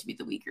is going to be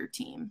the weaker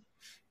team.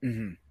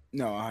 Mm-hmm.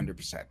 No,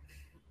 100%.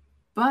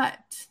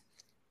 But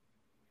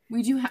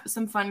we do have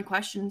some fun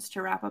questions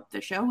to wrap up the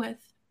show with.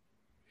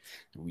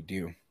 We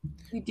do.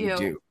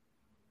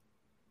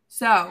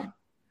 So,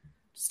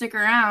 stick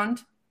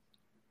around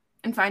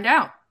and find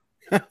out.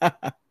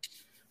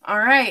 All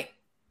right.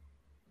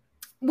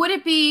 Would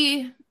it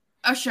be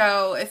a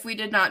show if we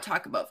did not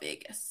talk about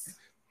Vegas?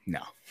 No.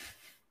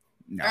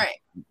 All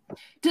right.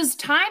 Does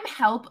time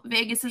help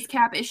Vegas's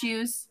cap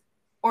issues?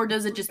 Or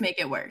does it just make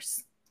it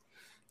worse?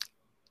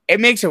 It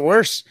makes it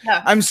worse.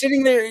 Yeah. I'm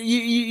sitting there.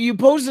 You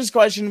posed this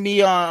question to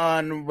me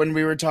on when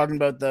we were talking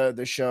about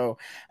the show,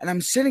 and I'm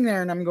sitting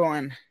there and I'm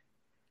going,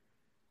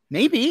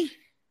 maybe.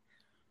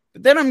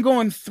 But then I'm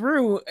going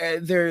through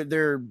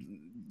their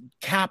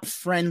cap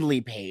friendly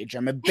page.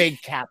 I'm a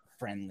big cap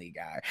friendly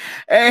guy,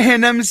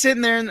 and I'm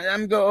sitting there and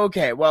I'm go,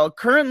 okay. Well,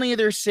 currently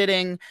they're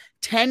sitting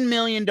 $10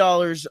 million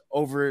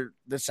over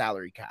the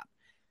salary cap.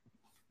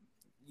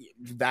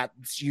 That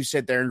you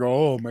sit there and go,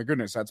 oh my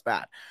goodness, that's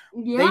bad.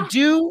 Yeah. They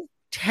do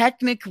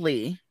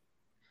technically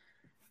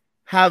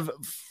have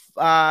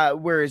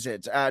where is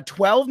it?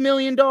 $12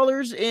 million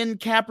in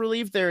cap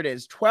relief. There it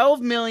is.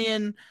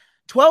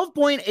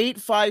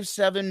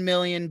 $12.857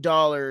 million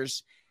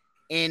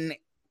in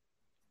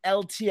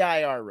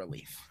LTIR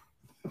relief.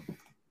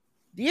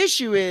 The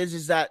issue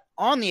is that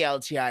on the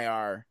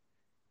LTIR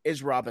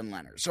is Robin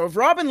Lehner. So if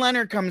Robin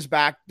Lehner comes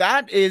back,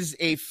 that is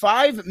a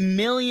 $5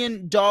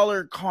 million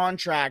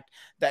contract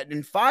that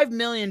in $5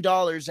 million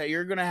that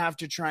you're going to have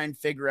to try and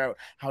figure out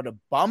how to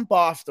bump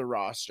off the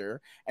roster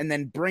and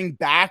then bring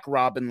back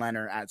Robin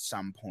Lehner at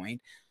some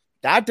point.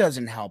 That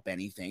doesn't help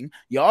anything.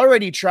 You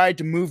already tried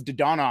to move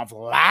Dodonov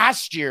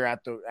last year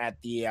at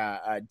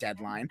the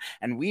deadline,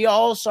 and we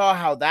all saw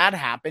how that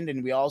happened,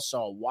 and we all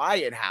saw why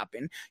it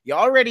happened. You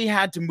already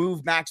had to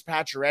move Max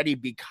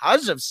Pacioretty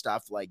because of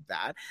stuff like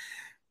that.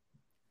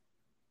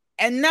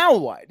 And now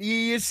what?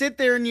 You sit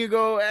there and you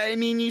go, I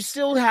mean, you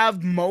still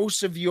have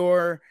most of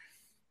your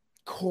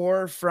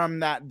core from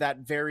that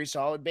very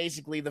solid,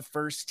 basically the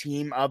first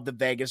team of the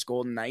Vegas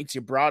Golden Knights. You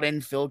brought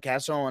in Phil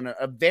Kessel on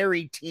a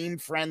very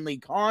team-friendly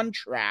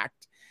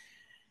contract,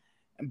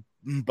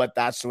 but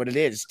that's what it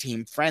is,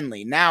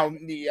 team-friendly. Now,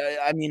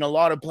 I mean, a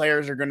lot of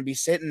players are going to be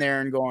sitting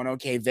there and going,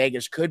 okay,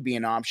 Vegas could be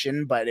an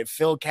option, but if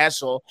Phil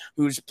Kessel,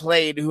 who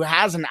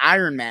has an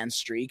Ironman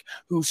streak,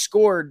 who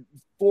scored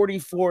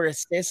 44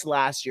 assists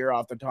last year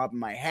off the top of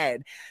my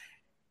head,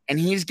 and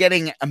he's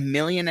getting $1.5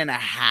 million,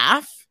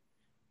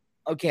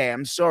 okay,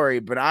 I'm sorry,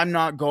 but I'm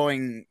not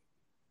going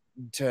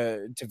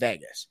to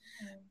Vegas.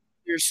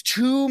 There's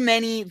too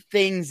many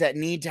things that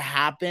need to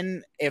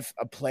happen if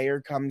a player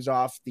comes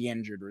off the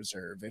injured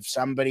reserve. If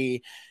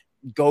somebody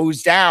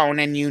goes down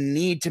and you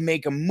need to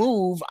make a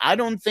move, I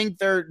don't think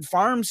their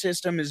farm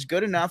system is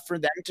good enough for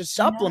them to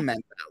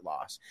supplement that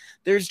loss.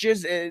 There's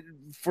just,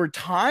 for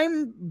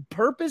time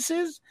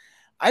purposes,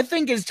 I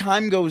think as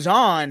time goes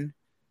on,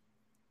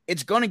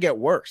 it's going to get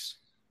worse.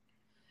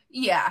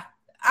 Yeah,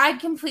 I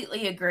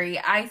completely agree.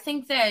 I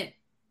think that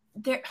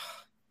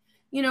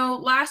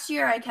last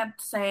year I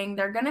kept saying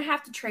they're going to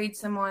have to trade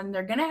someone.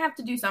 They're going to have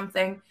to do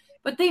something,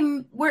 but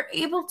they were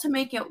able to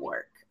make it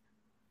work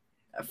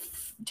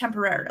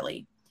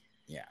temporarily.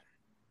 Yeah.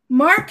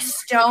 Mark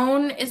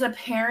Stone is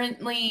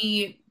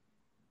apparently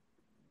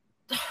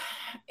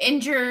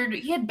injured.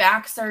 He had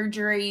back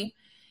surgery,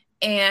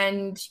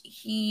 and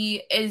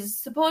he is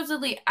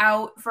supposedly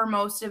out for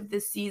most of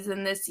the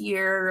season this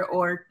year,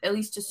 or at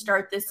least to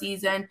start the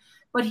season,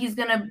 but he's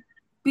going to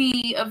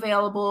be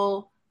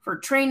available for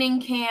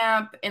training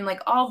camp and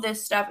like all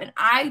this stuff. And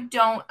I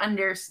don't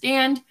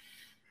understand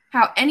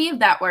how any of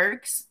that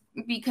works,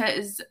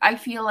 because I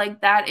feel like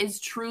that is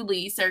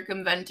truly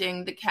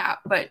circumventing the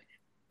cap, but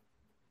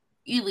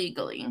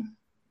illegally.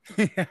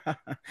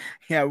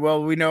 Yeah,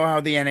 well, we know how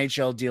the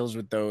NHL deals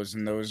with those,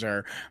 and those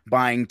are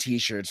buying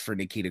T-shirts for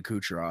Nikita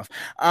Kucherov.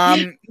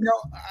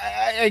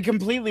 I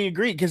completely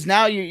agree, because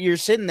now you're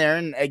sitting there,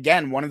 and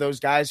again, one of those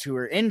guys who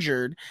are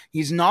injured,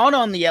 he's not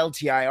on the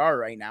LTIR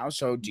right now,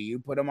 so do you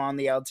put him on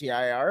the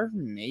LTIR?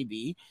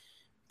 Maybe.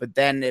 But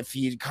then if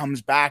he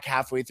comes back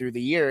halfway through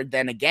the year,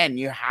 then again,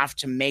 you have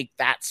to make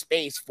that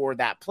space for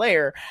that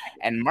player.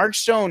 And Mark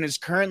Stone is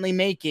currently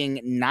making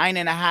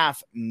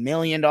 $9.5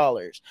 million.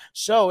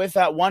 So if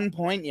at one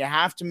point you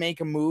have to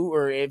make a move,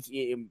 or if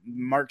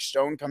Mark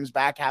Stone comes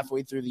back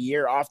halfway through the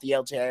year off the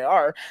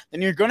LTIR,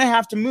 then you're going to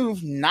have to move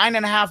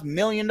 $9.5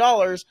 million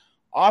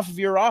off of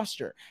your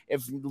roster.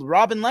 If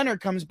Robin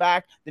Leonard comes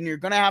back, then you're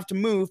going to have to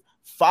move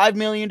 $5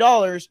 million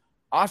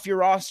off your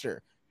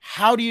roster.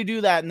 How do you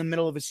do that in the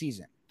middle of a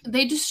season?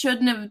 They just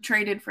shouldn't have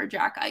traded for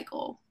Jack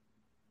Eichel.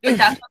 Like,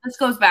 that's what this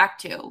goes back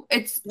to.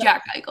 It's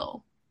Jack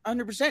Eichel.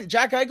 100%.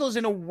 Jack Eichel's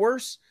in a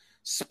worse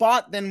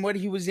spot than what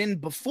he was in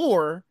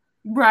before.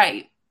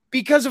 Right.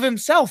 Because of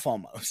himself,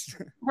 almost.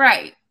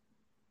 Right.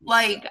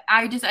 Like,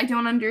 I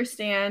don't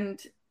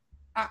understand.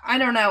 I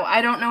don't know.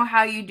 I don't know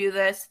how you do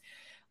this.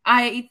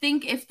 I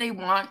think if they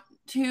want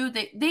to,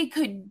 they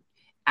could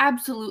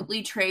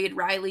absolutely trade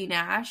Riley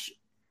Nash.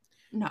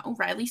 No,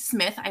 Riley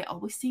Smith. I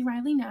always say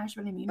Riley Nash,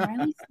 but I mean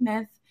Riley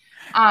Smith.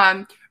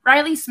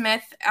 Riley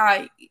Smith,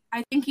 I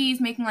think he's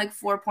making like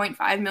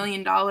 $4.5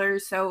 million.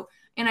 So,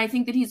 and I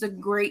think that he's a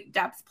great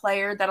depth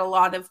player that a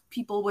lot of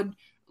people would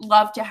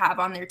love to have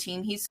on their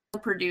team. He's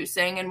still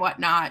producing and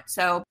whatnot.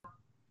 So,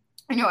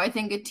 I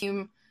think a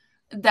team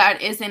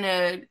that is in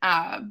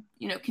a,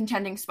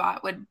 contending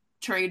spot would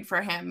trade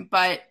for him.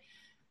 But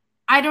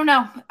I don't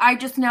know. I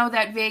just know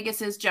that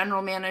Vegas's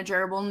general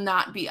manager will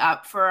not be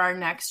up for our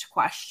next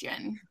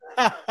question.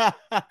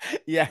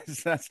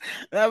 Yes,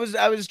 I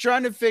was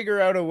trying to figure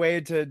out a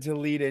way to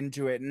lead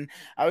into it, and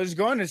I was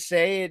going to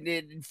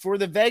say for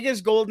the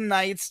Vegas Golden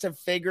Knights to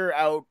figure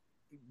out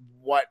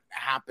what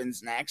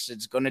happens next,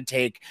 it's going to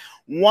take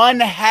one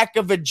heck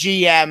of a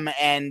GM.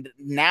 And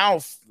now,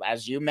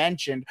 as you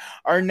mentioned,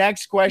 our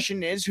next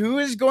question is, who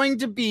is going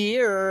to be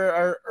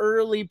our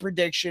early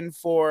prediction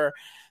for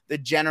the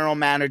general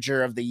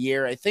manager of the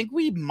year? I think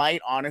we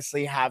might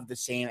honestly have the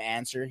same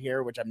answer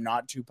here, which I'm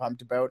not too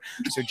pumped about.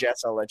 So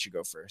Jess, I'll let you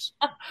go first.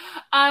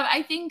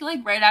 I think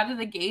like right out of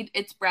the gate,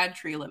 it's Brad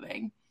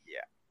Treliving.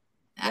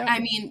 Yeah. I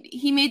mean,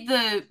 he made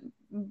the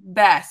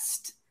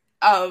best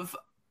of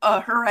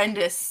a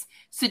horrendous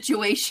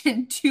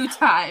situation 2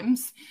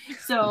 times.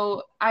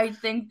 So I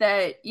think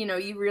that,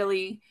 you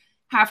really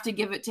have to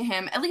give it to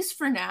him, at least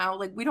for now.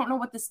 Like, we don't know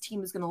what this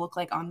team is going to look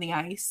like on the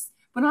ice,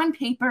 but on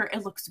paper,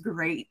 it looks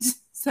great.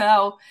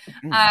 So,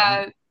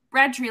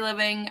 Brad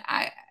Treliving,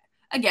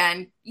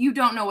 again, you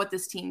don't know what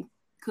this team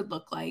could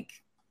look like.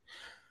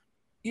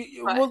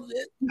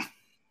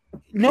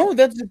 No,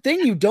 that's the thing.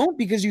 You don't,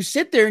 because you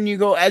sit there and you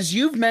go, as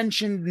you've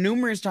mentioned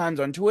numerous times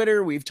on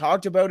Twitter, we've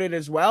talked about it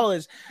as well,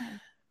 is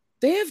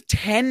They have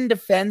 10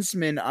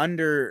 defensemen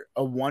under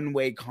a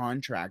one-way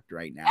contract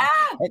right now.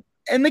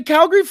 And the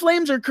Calgary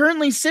Flames are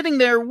currently sitting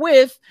there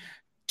with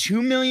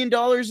 $2 million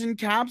in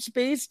cap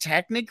space.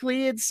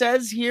 Technically, it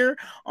says here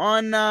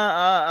on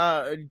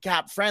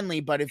cap friendly,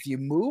 but if you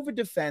move a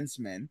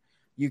defenseman,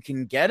 you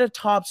can get a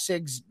top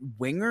 6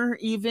 winger,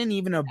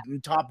 even a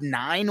top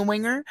 9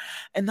 winger.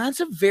 And that's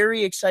a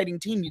very exciting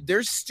team.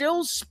 There's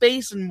still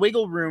space and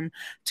wiggle room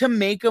to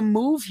make a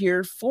move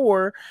here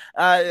for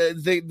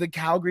the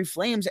Calgary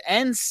Flames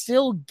and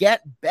still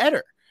get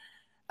better.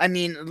 I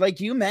mean,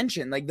 like you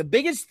mentioned, like the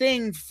biggest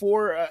thing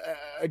for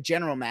a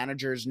general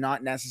manager is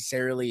not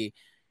necessarily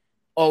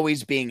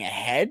always being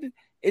ahead.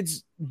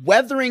 It's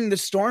weathering the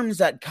storms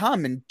that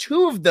come. And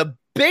 2 of the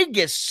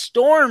biggest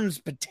storms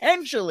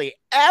potentially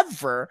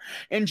ever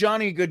in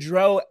Johnny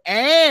Gaudreau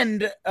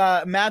and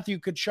Matthew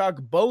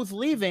Tkachuk both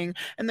leaving,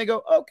 and they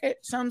go, okay,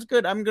 sounds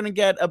good. I'm going to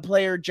get a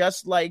player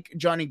just like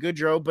Johnny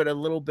Gaudreau, but a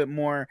little bit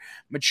more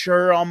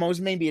mature,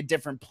 almost maybe a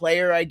different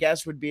player, I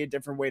guess would be a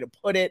different way to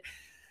put it.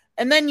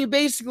 And then you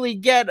basically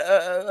get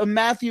a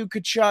Matthew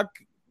Tkachuk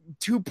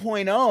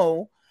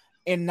 2.0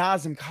 in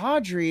Nazem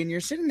Kadri, and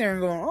you're sitting there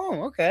and going,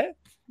 oh, okay.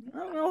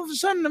 All of a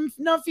sudden, I'm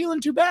not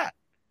feeling too bad.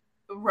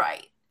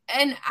 Right.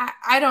 And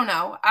I don't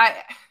know. I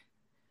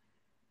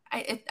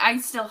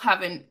still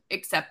haven't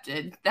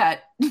accepted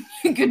that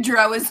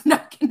Gaudreau is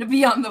not going to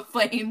be on the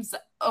Flames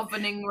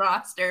opening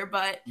roster.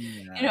 But,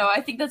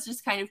 I think that's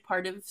just kind of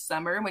part of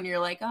summer when you're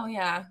like, oh,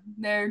 yeah,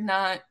 they're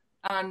not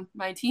on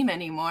my team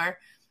anymore.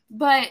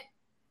 But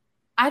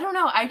I don't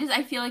know.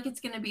 I feel like it's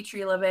going to be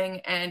Tree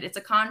Living, and it's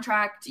a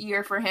contract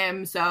year for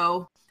him.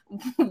 So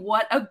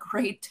what a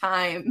great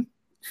time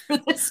for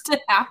this to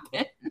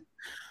happen.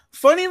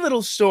 Funny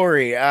little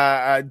story,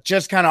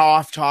 just kind of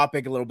off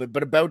topic a little bit,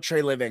 but about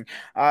Tree Living.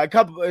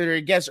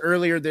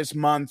 Earlier this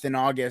month in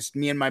August,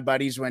 me and my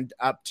buddies went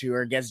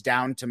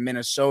down to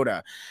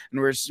Minnesota,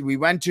 and we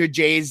went to a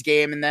Jays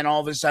game, and then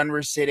all of a sudden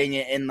we're sitting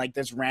in like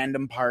this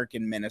random park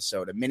in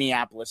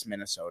Minneapolis,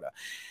 Minnesota.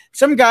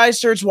 Some guy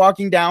starts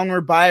walking down.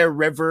 We're by a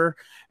river,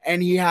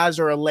 and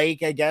or a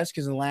lake, I guess,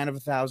 because the land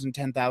of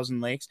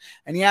 10,000 lakes.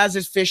 And he has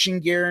his fishing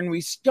gear, and we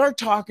start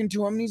talking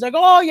to him. And he's like,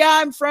 oh, yeah,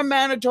 I'm from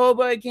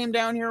Manitoba. I came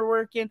down here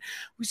working.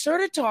 We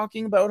started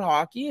talking about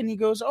hockey, and he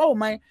goes, oh,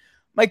 my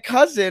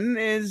cousin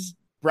is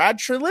Brad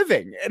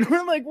Treliving. And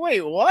we're like,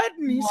 wait, what?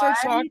 And he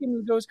starts talking,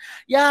 and he goes,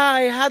 yeah,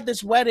 I had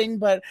this wedding,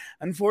 but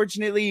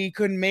unfortunately he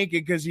couldn't make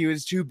it because he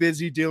was too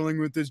busy dealing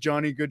with this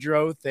Johnny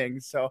Gaudreau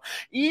thing. So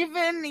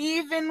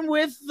even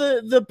with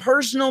the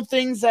personal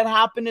things that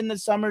happened in the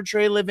summer,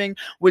 Tree Living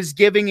was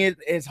giving it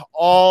his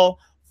all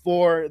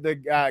for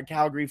the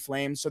Calgary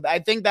Flames. So I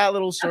think that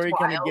little story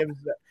kind of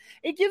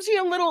gives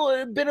you a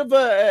little bit of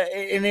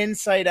an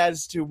insight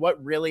as to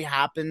what really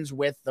happens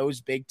with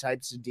those big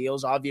types of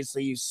deals.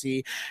 Obviously, you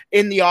see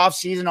in the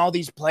offseason all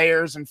these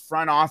players and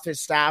front office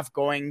staff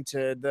going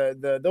to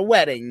the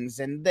weddings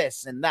and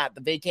this and that,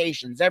 the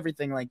vacations,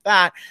 everything like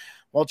that.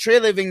 While Tree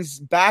Living's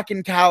back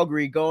in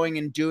Calgary going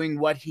and doing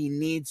what he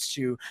needs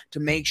to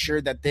make sure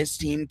that this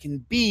team can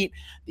beat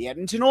the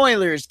Edmonton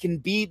Oilers, can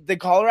beat the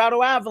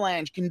Colorado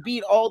Avalanche, can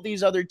beat all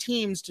these other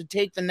teams to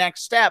take the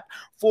next step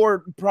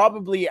for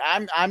probably,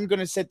 I'm going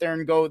to sit there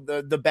and go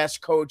the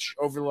best coach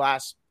over the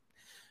last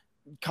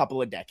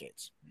couple of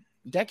decades.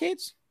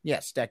 Decades?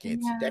 Yes,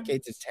 decades. Yeah.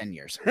 Decades is 10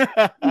 years.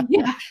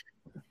 Yeah.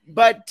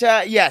 But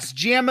yes,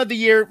 GM of the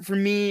year for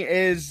me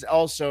is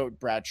also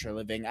Brad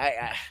Treliving.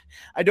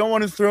 I don't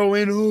want to throw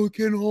in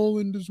Ken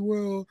Holland as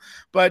well,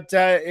 but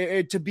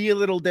to be a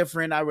little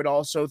different, I would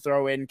also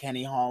throw in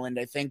Kenny Holland.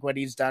 I think what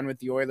he's done with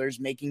the Oilers,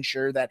 making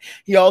sure that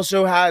he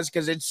also has,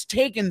 because it's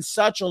taken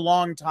such a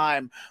long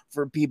time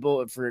for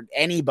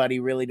anybody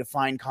really to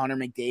find Connor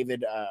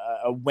McDavid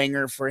a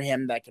winger for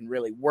him that can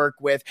really work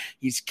with.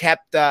 He's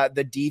kept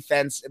the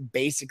defense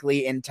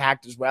basically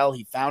intact as well.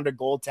 He found a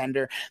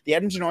goaltender. The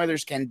Edmonton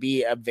Oilers can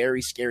be a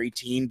very scary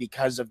team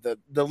because of the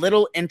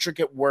little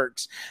intricate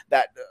works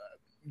that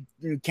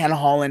Ken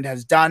Holland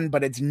has done,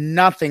 but it's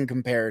nothing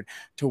compared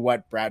to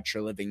what Brad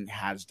Treliving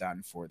has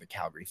done for the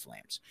Calgary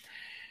Flames.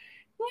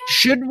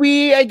 Should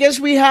we? I guess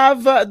we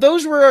have.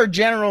 Those were our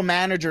general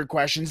manager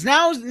questions.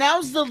 Now's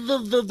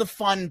the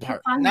fun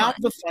part.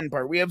 The fun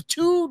part. We have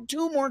two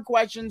more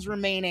questions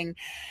remaining,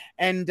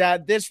 and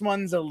this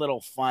one's a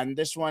little fun.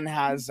 This one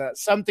has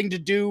something to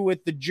do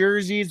with the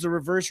jerseys, the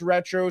reverse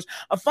retros.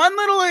 A fun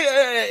little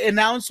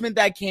announcement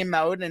that came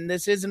out, and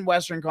this isn't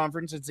Western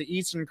Conference; it's the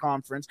Eastern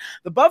Conference.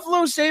 The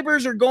Buffalo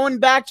Sabres are going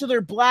back to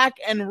their black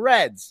and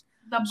reds.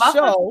 The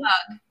Buffalo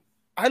Plug.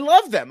 I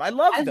love them. I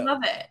love them. I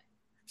love it.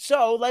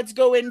 So let's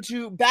go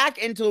back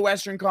into the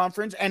Western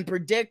Conference and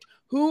predict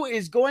who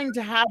is going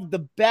to have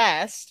the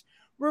best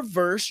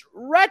reverse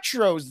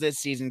retros this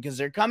season, because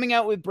they're coming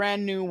out with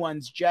brand new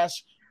ones.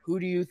 Jess, who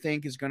do you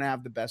think is going to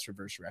have the best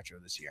reverse retro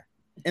this year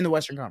in the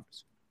Western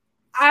Conference?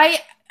 I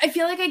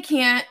feel like I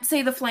can't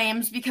say the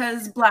Flames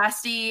because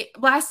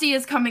Blasty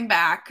is coming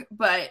back,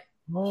 but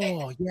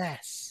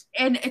yes,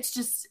 and it's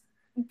just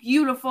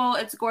beautiful.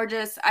 It's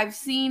gorgeous. I've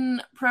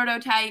seen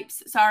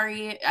prototypes.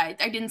 Sorry, I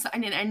didn't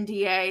sign an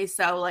NDA,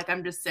 so like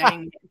I'm just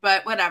saying,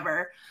 but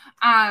whatever.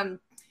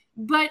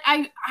 But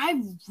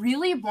I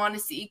really want to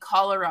see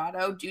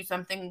Colorado do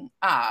something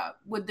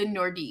with the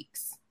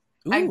Nordiques.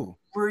 Ooh.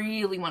 I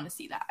really want to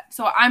see that.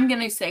 So I'm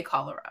going to say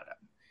Colorado.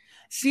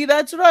 See,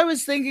 that's what I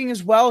was thinking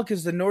as well,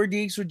 because the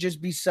Nordiques would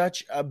just be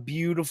such a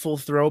beautiful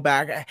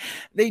throwback.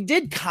 They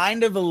did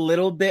kind of a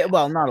little bit,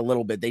 well, not a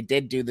little bit. They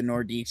did do the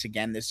Nordiques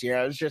again this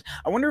year.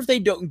 I wonder if they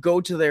don't go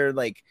to their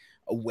like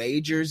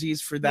away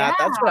jerseys for that.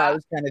 Yeah. That's what I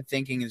was kind of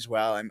thinking as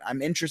well.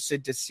 I'm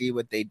interested to see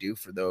what they do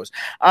for those.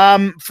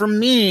 For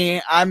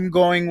me, I'm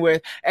going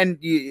with, and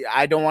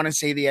I don't want to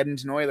say the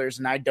Edmonton Oilers,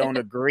 and I don't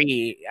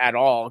agree at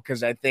all,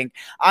 because I think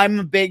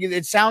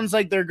it sounds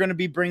like they're going to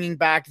be bringing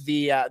back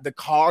the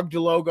cog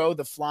logo,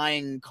 the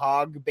flying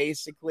cog,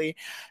 basically.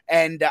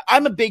 And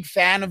I'm a big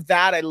fan of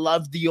that. I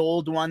love the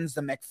old ones,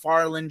 the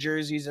McFarland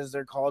jerseys, as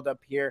they're called up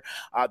here,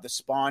 the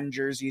Spawn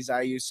jerseys,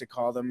 I used to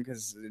call them,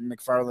 because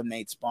McFarland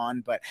made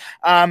Spawn, but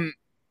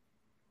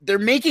they're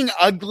making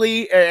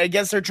ugly. I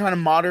guess they're trying to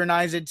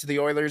modernize it to the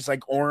Oilers,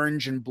 like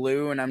orange and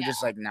blue. And I'm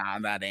just like, nah,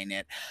 that ain't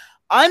it.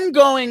 I'm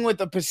going with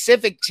the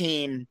Pacific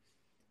team,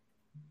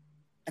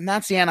 and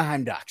that's the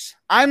Anaheim Ducks.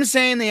 I'm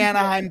saying the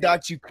Anaheim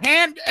Ducks. You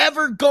can't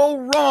ever go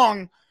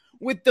wrong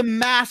with the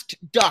masked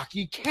duck.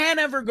 You can't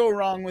ever go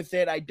wrong with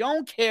it. I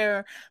don't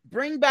care.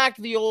 Bring back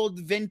the old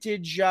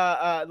vintage,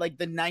 like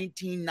the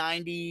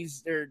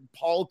 1990s or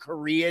Paul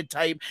Correa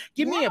type.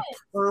 Give me a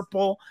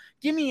purple.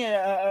 Give me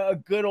a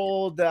good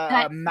old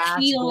mask.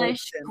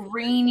 Tealish,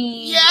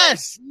 greeny.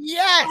 Yes.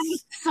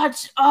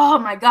 Oh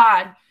my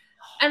God.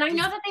 And I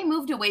know that they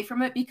moved away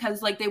from it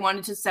because like they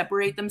wanted to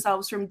separate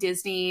themselves from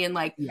Disney and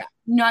like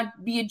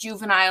not be a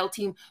juvenile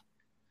team.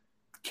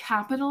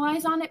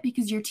 Capitalize on it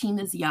because your team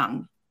is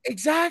young.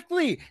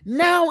 Exactly.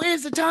 Now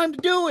is the time to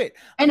do it.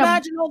 And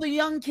imagine all the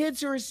young kids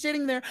who are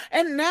sitting there.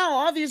 And now,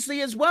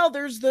 obviously, as well,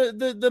 there's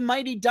the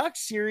Mighty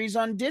Ducks series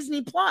on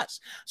Disney Plus.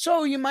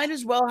 So you might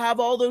as well have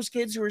all those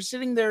kids who are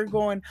sitting there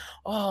going,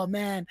 oh,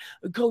 man,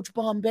 Coach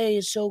Bombay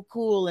is so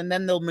cool. And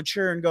then they'll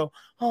mature and go,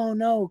 oh,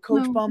 no,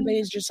 Coach Bombay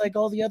is just like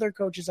all the other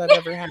coaches I've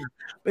ever had.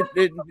 But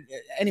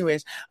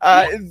anyways,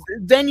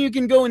 then you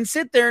can go and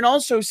sit there and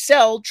also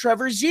sell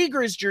Trevor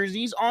Zegras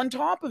jerseys on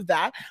top of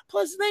that.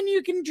 Plus, then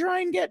you can try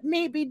and get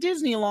maybe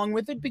Disney along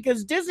with it,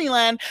 because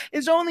Disneyland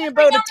is only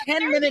about a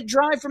 10-minute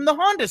drive from the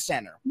Honda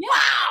Center. Yeah.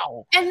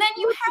 Wow. And then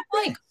you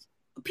have like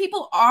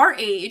people our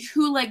age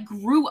who like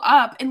grew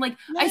up and like,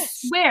 I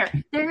swear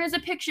there is a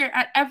picture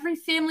at every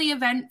family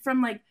event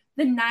from like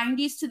the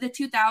 90s to the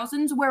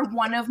 2000s where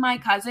one of my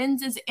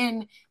cousins is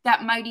in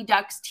that Mighty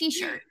Ducks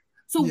t-shirt.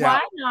 So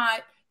why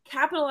not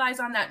capitalize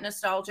on that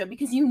nostalgia?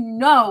 Because you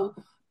know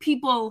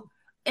people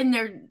in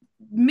their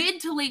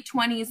mid to late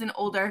 20s and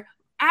older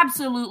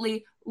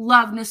absolutely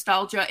love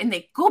nostalgia, and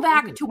they go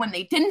back to when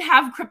they didn't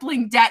have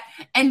crippling debt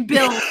and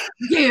bills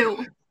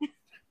due.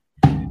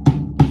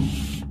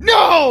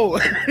 No!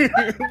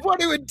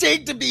 What it would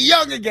take to be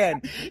young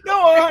again.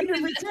 No,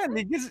 100%.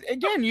 Because,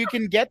 again, you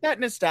can get that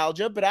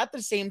nostalgia, but at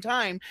the same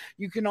time,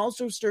 you can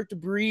also start to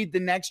breed the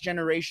next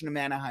generation of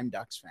Anaheim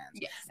Ducks fans.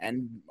 Yes.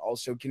 And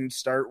also can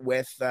start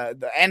with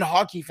and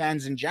hockey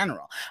fans in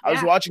general. I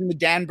was watching the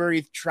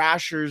Danbury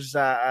Trashers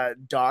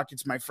doc.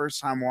 It's my first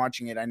time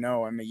watching it. I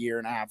know I'm a year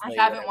and a half late.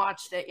 I haven't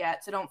watched it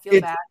yet, so don't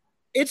feel bad.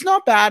 It's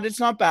not bad. It's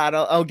not bad.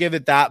 I'll give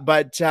it that.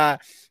 But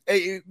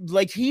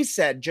like he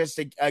said, just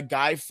a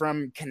guy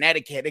from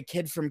Connecticut, a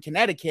kid from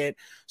Connecticut,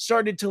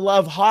 started to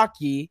love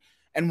hockey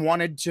and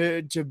wanted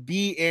to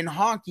be in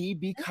hockey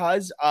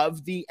because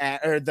of the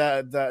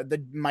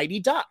Mighty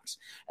Ducks.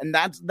 And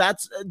that's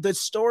the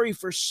story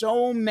for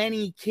so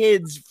many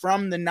kids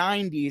from the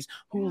 90s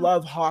who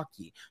love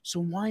hockey. So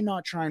why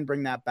not try and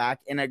bring that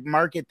back in a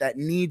market that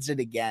needs it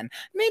again?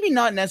 Maybe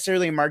not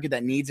necessarily a market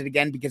that needs it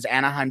again, because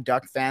Anaheim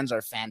Duck fans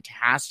are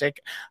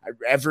fantastic.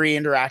 Every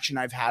interaction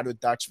I've had with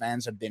Ducks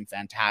fans have been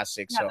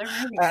fantastic. Yeah, so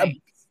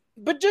really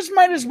but just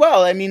might as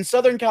well. I mean,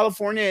 Southern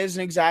California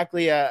isn't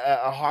exactly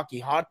a hockey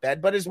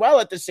hotbed, but as well,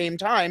 at the same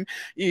time,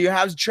 you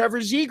have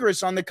Trevor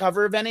Zegras on the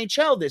cover of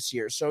NHL this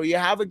year. So you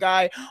have a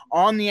guy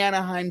on the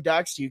Anaheim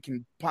Ducks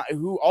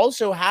who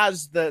also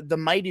has the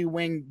Mighty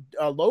Wing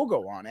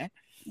logo on it.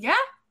 Yeah.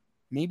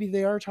 Maybe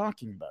they are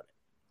talking about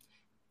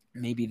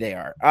it. Maybe they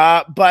are.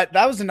 But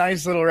that was a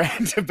nice little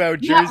rant about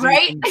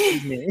Jersey.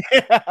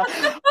 Yeah,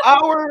 right?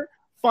 Our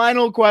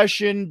final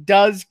question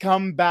does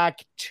come back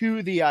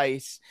to the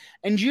ice.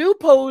 And you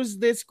pose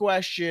this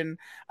question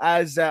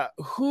as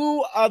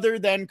who other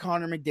than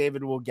Connor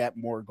McDavid will get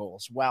more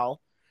goals?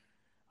 Well,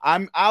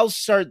 I'll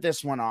start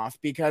this one off,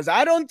 because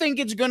I don't think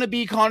it's going to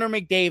be Connor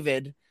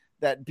McDavid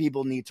that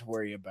people need to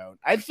worry about.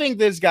 I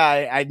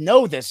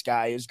know this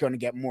guy is going to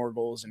get more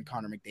goals than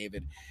Connor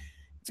McDavid.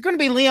 It's going to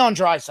be Leon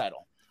Draisaitl.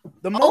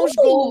 The most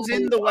goals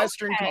in the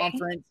Western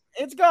Conference.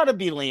 It's got to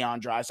be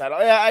Leon Draisaitl.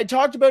 I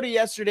talked about it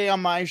yesterday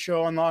on my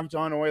show on Locked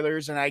On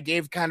Oilers, and I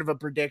gave kind of a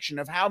prediction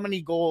of how many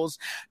goals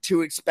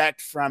to expect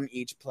from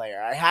each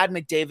player. I had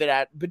McDavid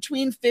at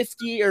between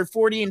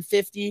 40 and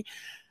 50.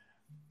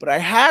 but I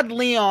had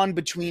Leon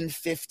between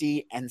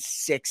 50 and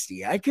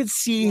 60. I could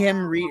see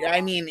him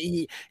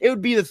it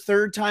would be the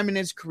third time in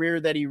his career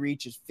that he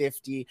reaches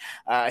 50.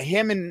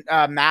 Him and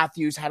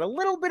Matthews had a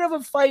little bit of a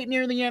fight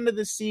near the end of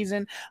the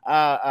season.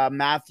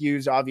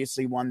 Matthews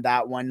obviously won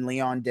that one.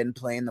 Leon didn't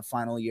play in the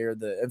final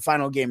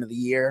game of the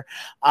year.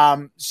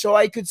 So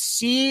I could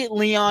see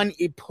Leon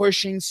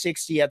pushing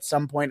 60 at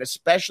some point,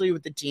 especially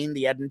with the team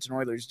the Edmonton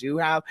Oilers do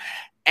have.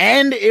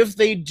 And if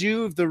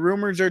the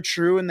rumors are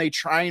true and they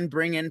try and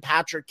bring in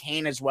Patrick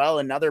Kane as well,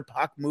 another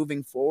puck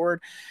moving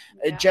forward,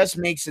 it just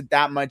makes it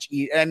that much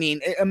easier. I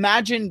mean,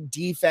 imagine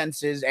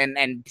defenses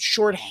and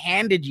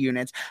shorthanded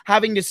units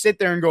having to sit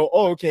there and go,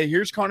 oh, okay,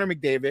 here's Connor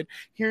McDavid,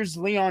 here's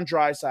Leon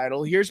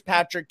Draisaitl, here's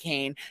Patrick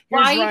Kane.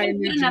 Here's why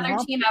even put another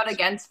team out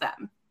against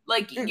them?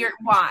 Like,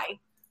 why?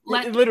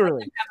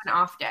 Literally have an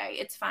off day.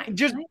 It's fine.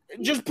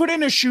 Just put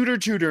in a shooter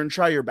tutor and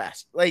try your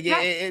best. Like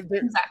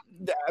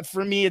exactly.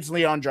 For me, it's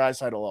Leon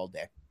Draisaitl all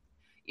day.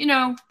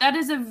 That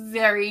is a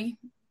very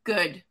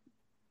good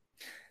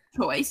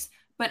choice,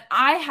 but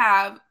I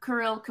have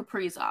Kirill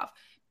Kaprizov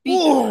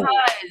because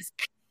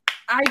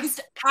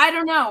I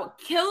don't know.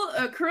 Kirill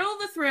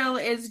the Thrill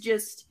is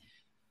just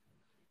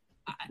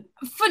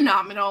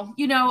phenomenal.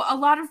 A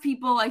lot of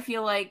people I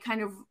feel like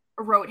kind of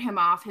wrote him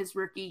off his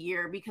rookie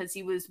year because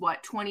he was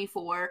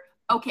 24.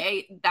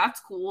 Okay, that's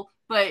cool,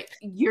 but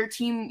your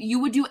team, you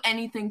would do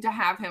anything to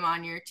have him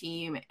on your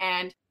team.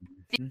 And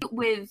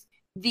with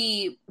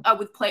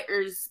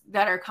players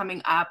that are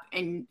coming up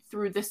and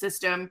through the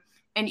system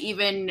and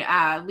even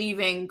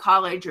leaving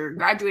college or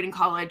graduating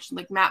college,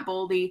 like Matt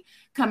Boldy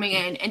coming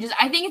in, and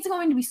I think it's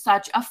going to be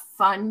such a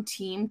fun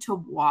team to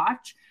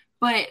watch.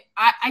 But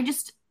I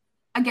just,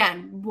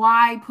 again,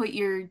 why put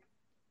your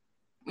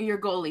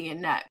goalie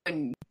in net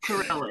when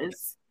Kirill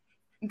is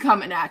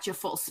coming at you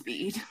full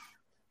speed?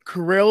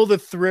 Kirill the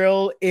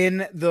Thrill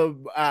in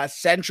the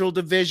Central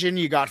Division.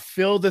 You got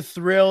Phil the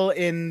Thrill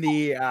in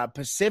the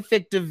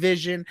Pacific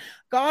Division.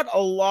 Got a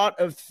lot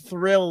of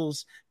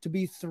thrills to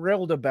be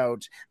thrilled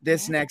about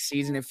this next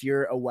season if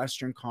you're a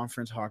Western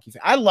Conference hockey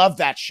fan. I love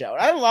that show.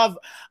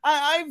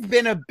 I've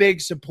been a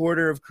big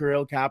supporter of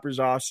Kirill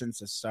Kaprizov since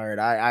the start.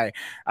 I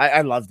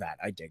love that.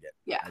 I dig it.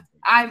 Yeah,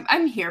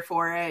 I'm here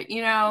for it.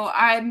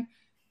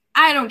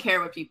 I don't care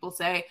what people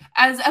say.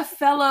 As a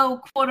fellow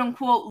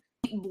quote-unquote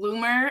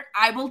bloomer,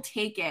 I will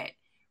take it.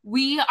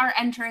 We are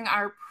entering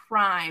our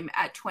prime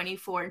at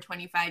 24 and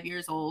 25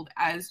 years old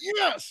as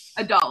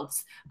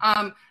adults.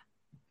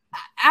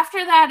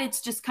 After that, it's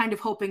just kind of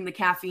hoping the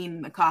caffeine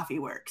and the coffee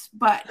works,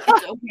 but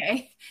it's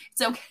okay.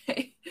 It's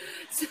okay.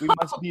 So,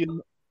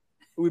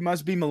 we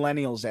must be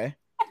millennials, eh?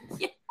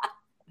 Yeah.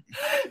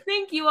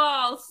 Thank you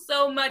all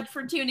so much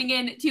for tuning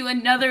in to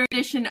another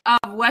edition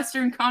of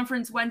Western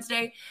Conference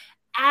Wednesday.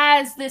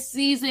 As this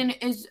season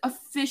is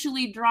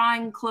officially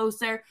drawing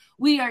closer,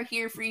 we are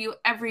here for you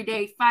every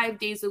day, 5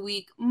 days a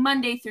week,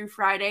 Monday through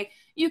Friday.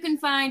 You can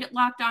find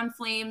Locked On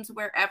Flames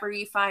wherever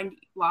you find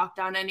Locked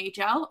On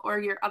NHL or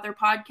your other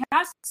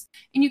podcasts.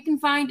 And you can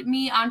find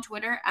me on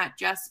Twitter at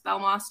Jess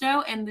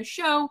Belmosto and the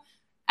show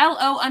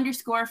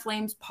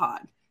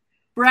LO_FlamesPod.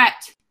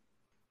 Brett,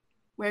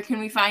 where can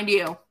we find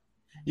you?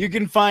 You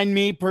can find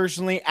me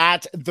personally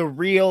at The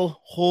Real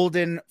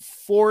Holden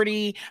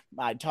 40.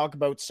 I talk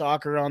about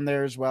soccer on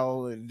there as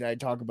well. I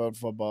talk about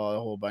football, a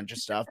whole bunch of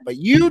stuff. But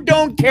you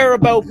don't care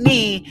about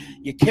me.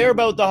 You care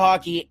about the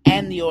hockey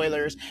and the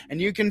Oilers. And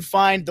you can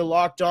find the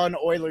Locked On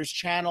Oilers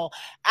channel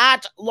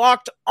at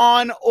Locked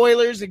On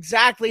Oilers,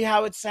 exactly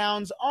how it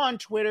sounds, on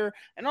Twitter.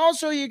 And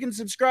also you can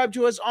subscribe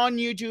to us on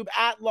YouTube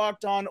at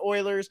Locked On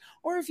Oilers.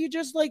 Or if you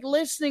just like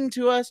listening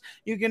to us,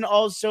 you can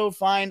also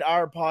find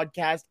our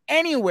podcast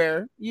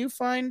anywhere you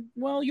find,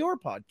 your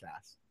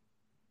podcast.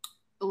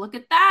 Look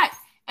at that.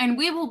 And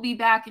we will be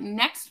back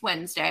next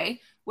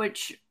Wednesday,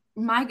 which,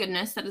 my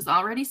goodness, that is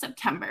already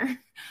September.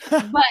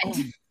 But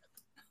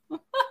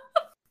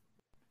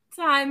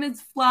time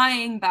is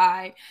flying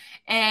by,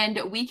 and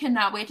we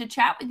cannot wait to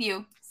chat with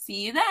you.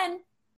 See you then.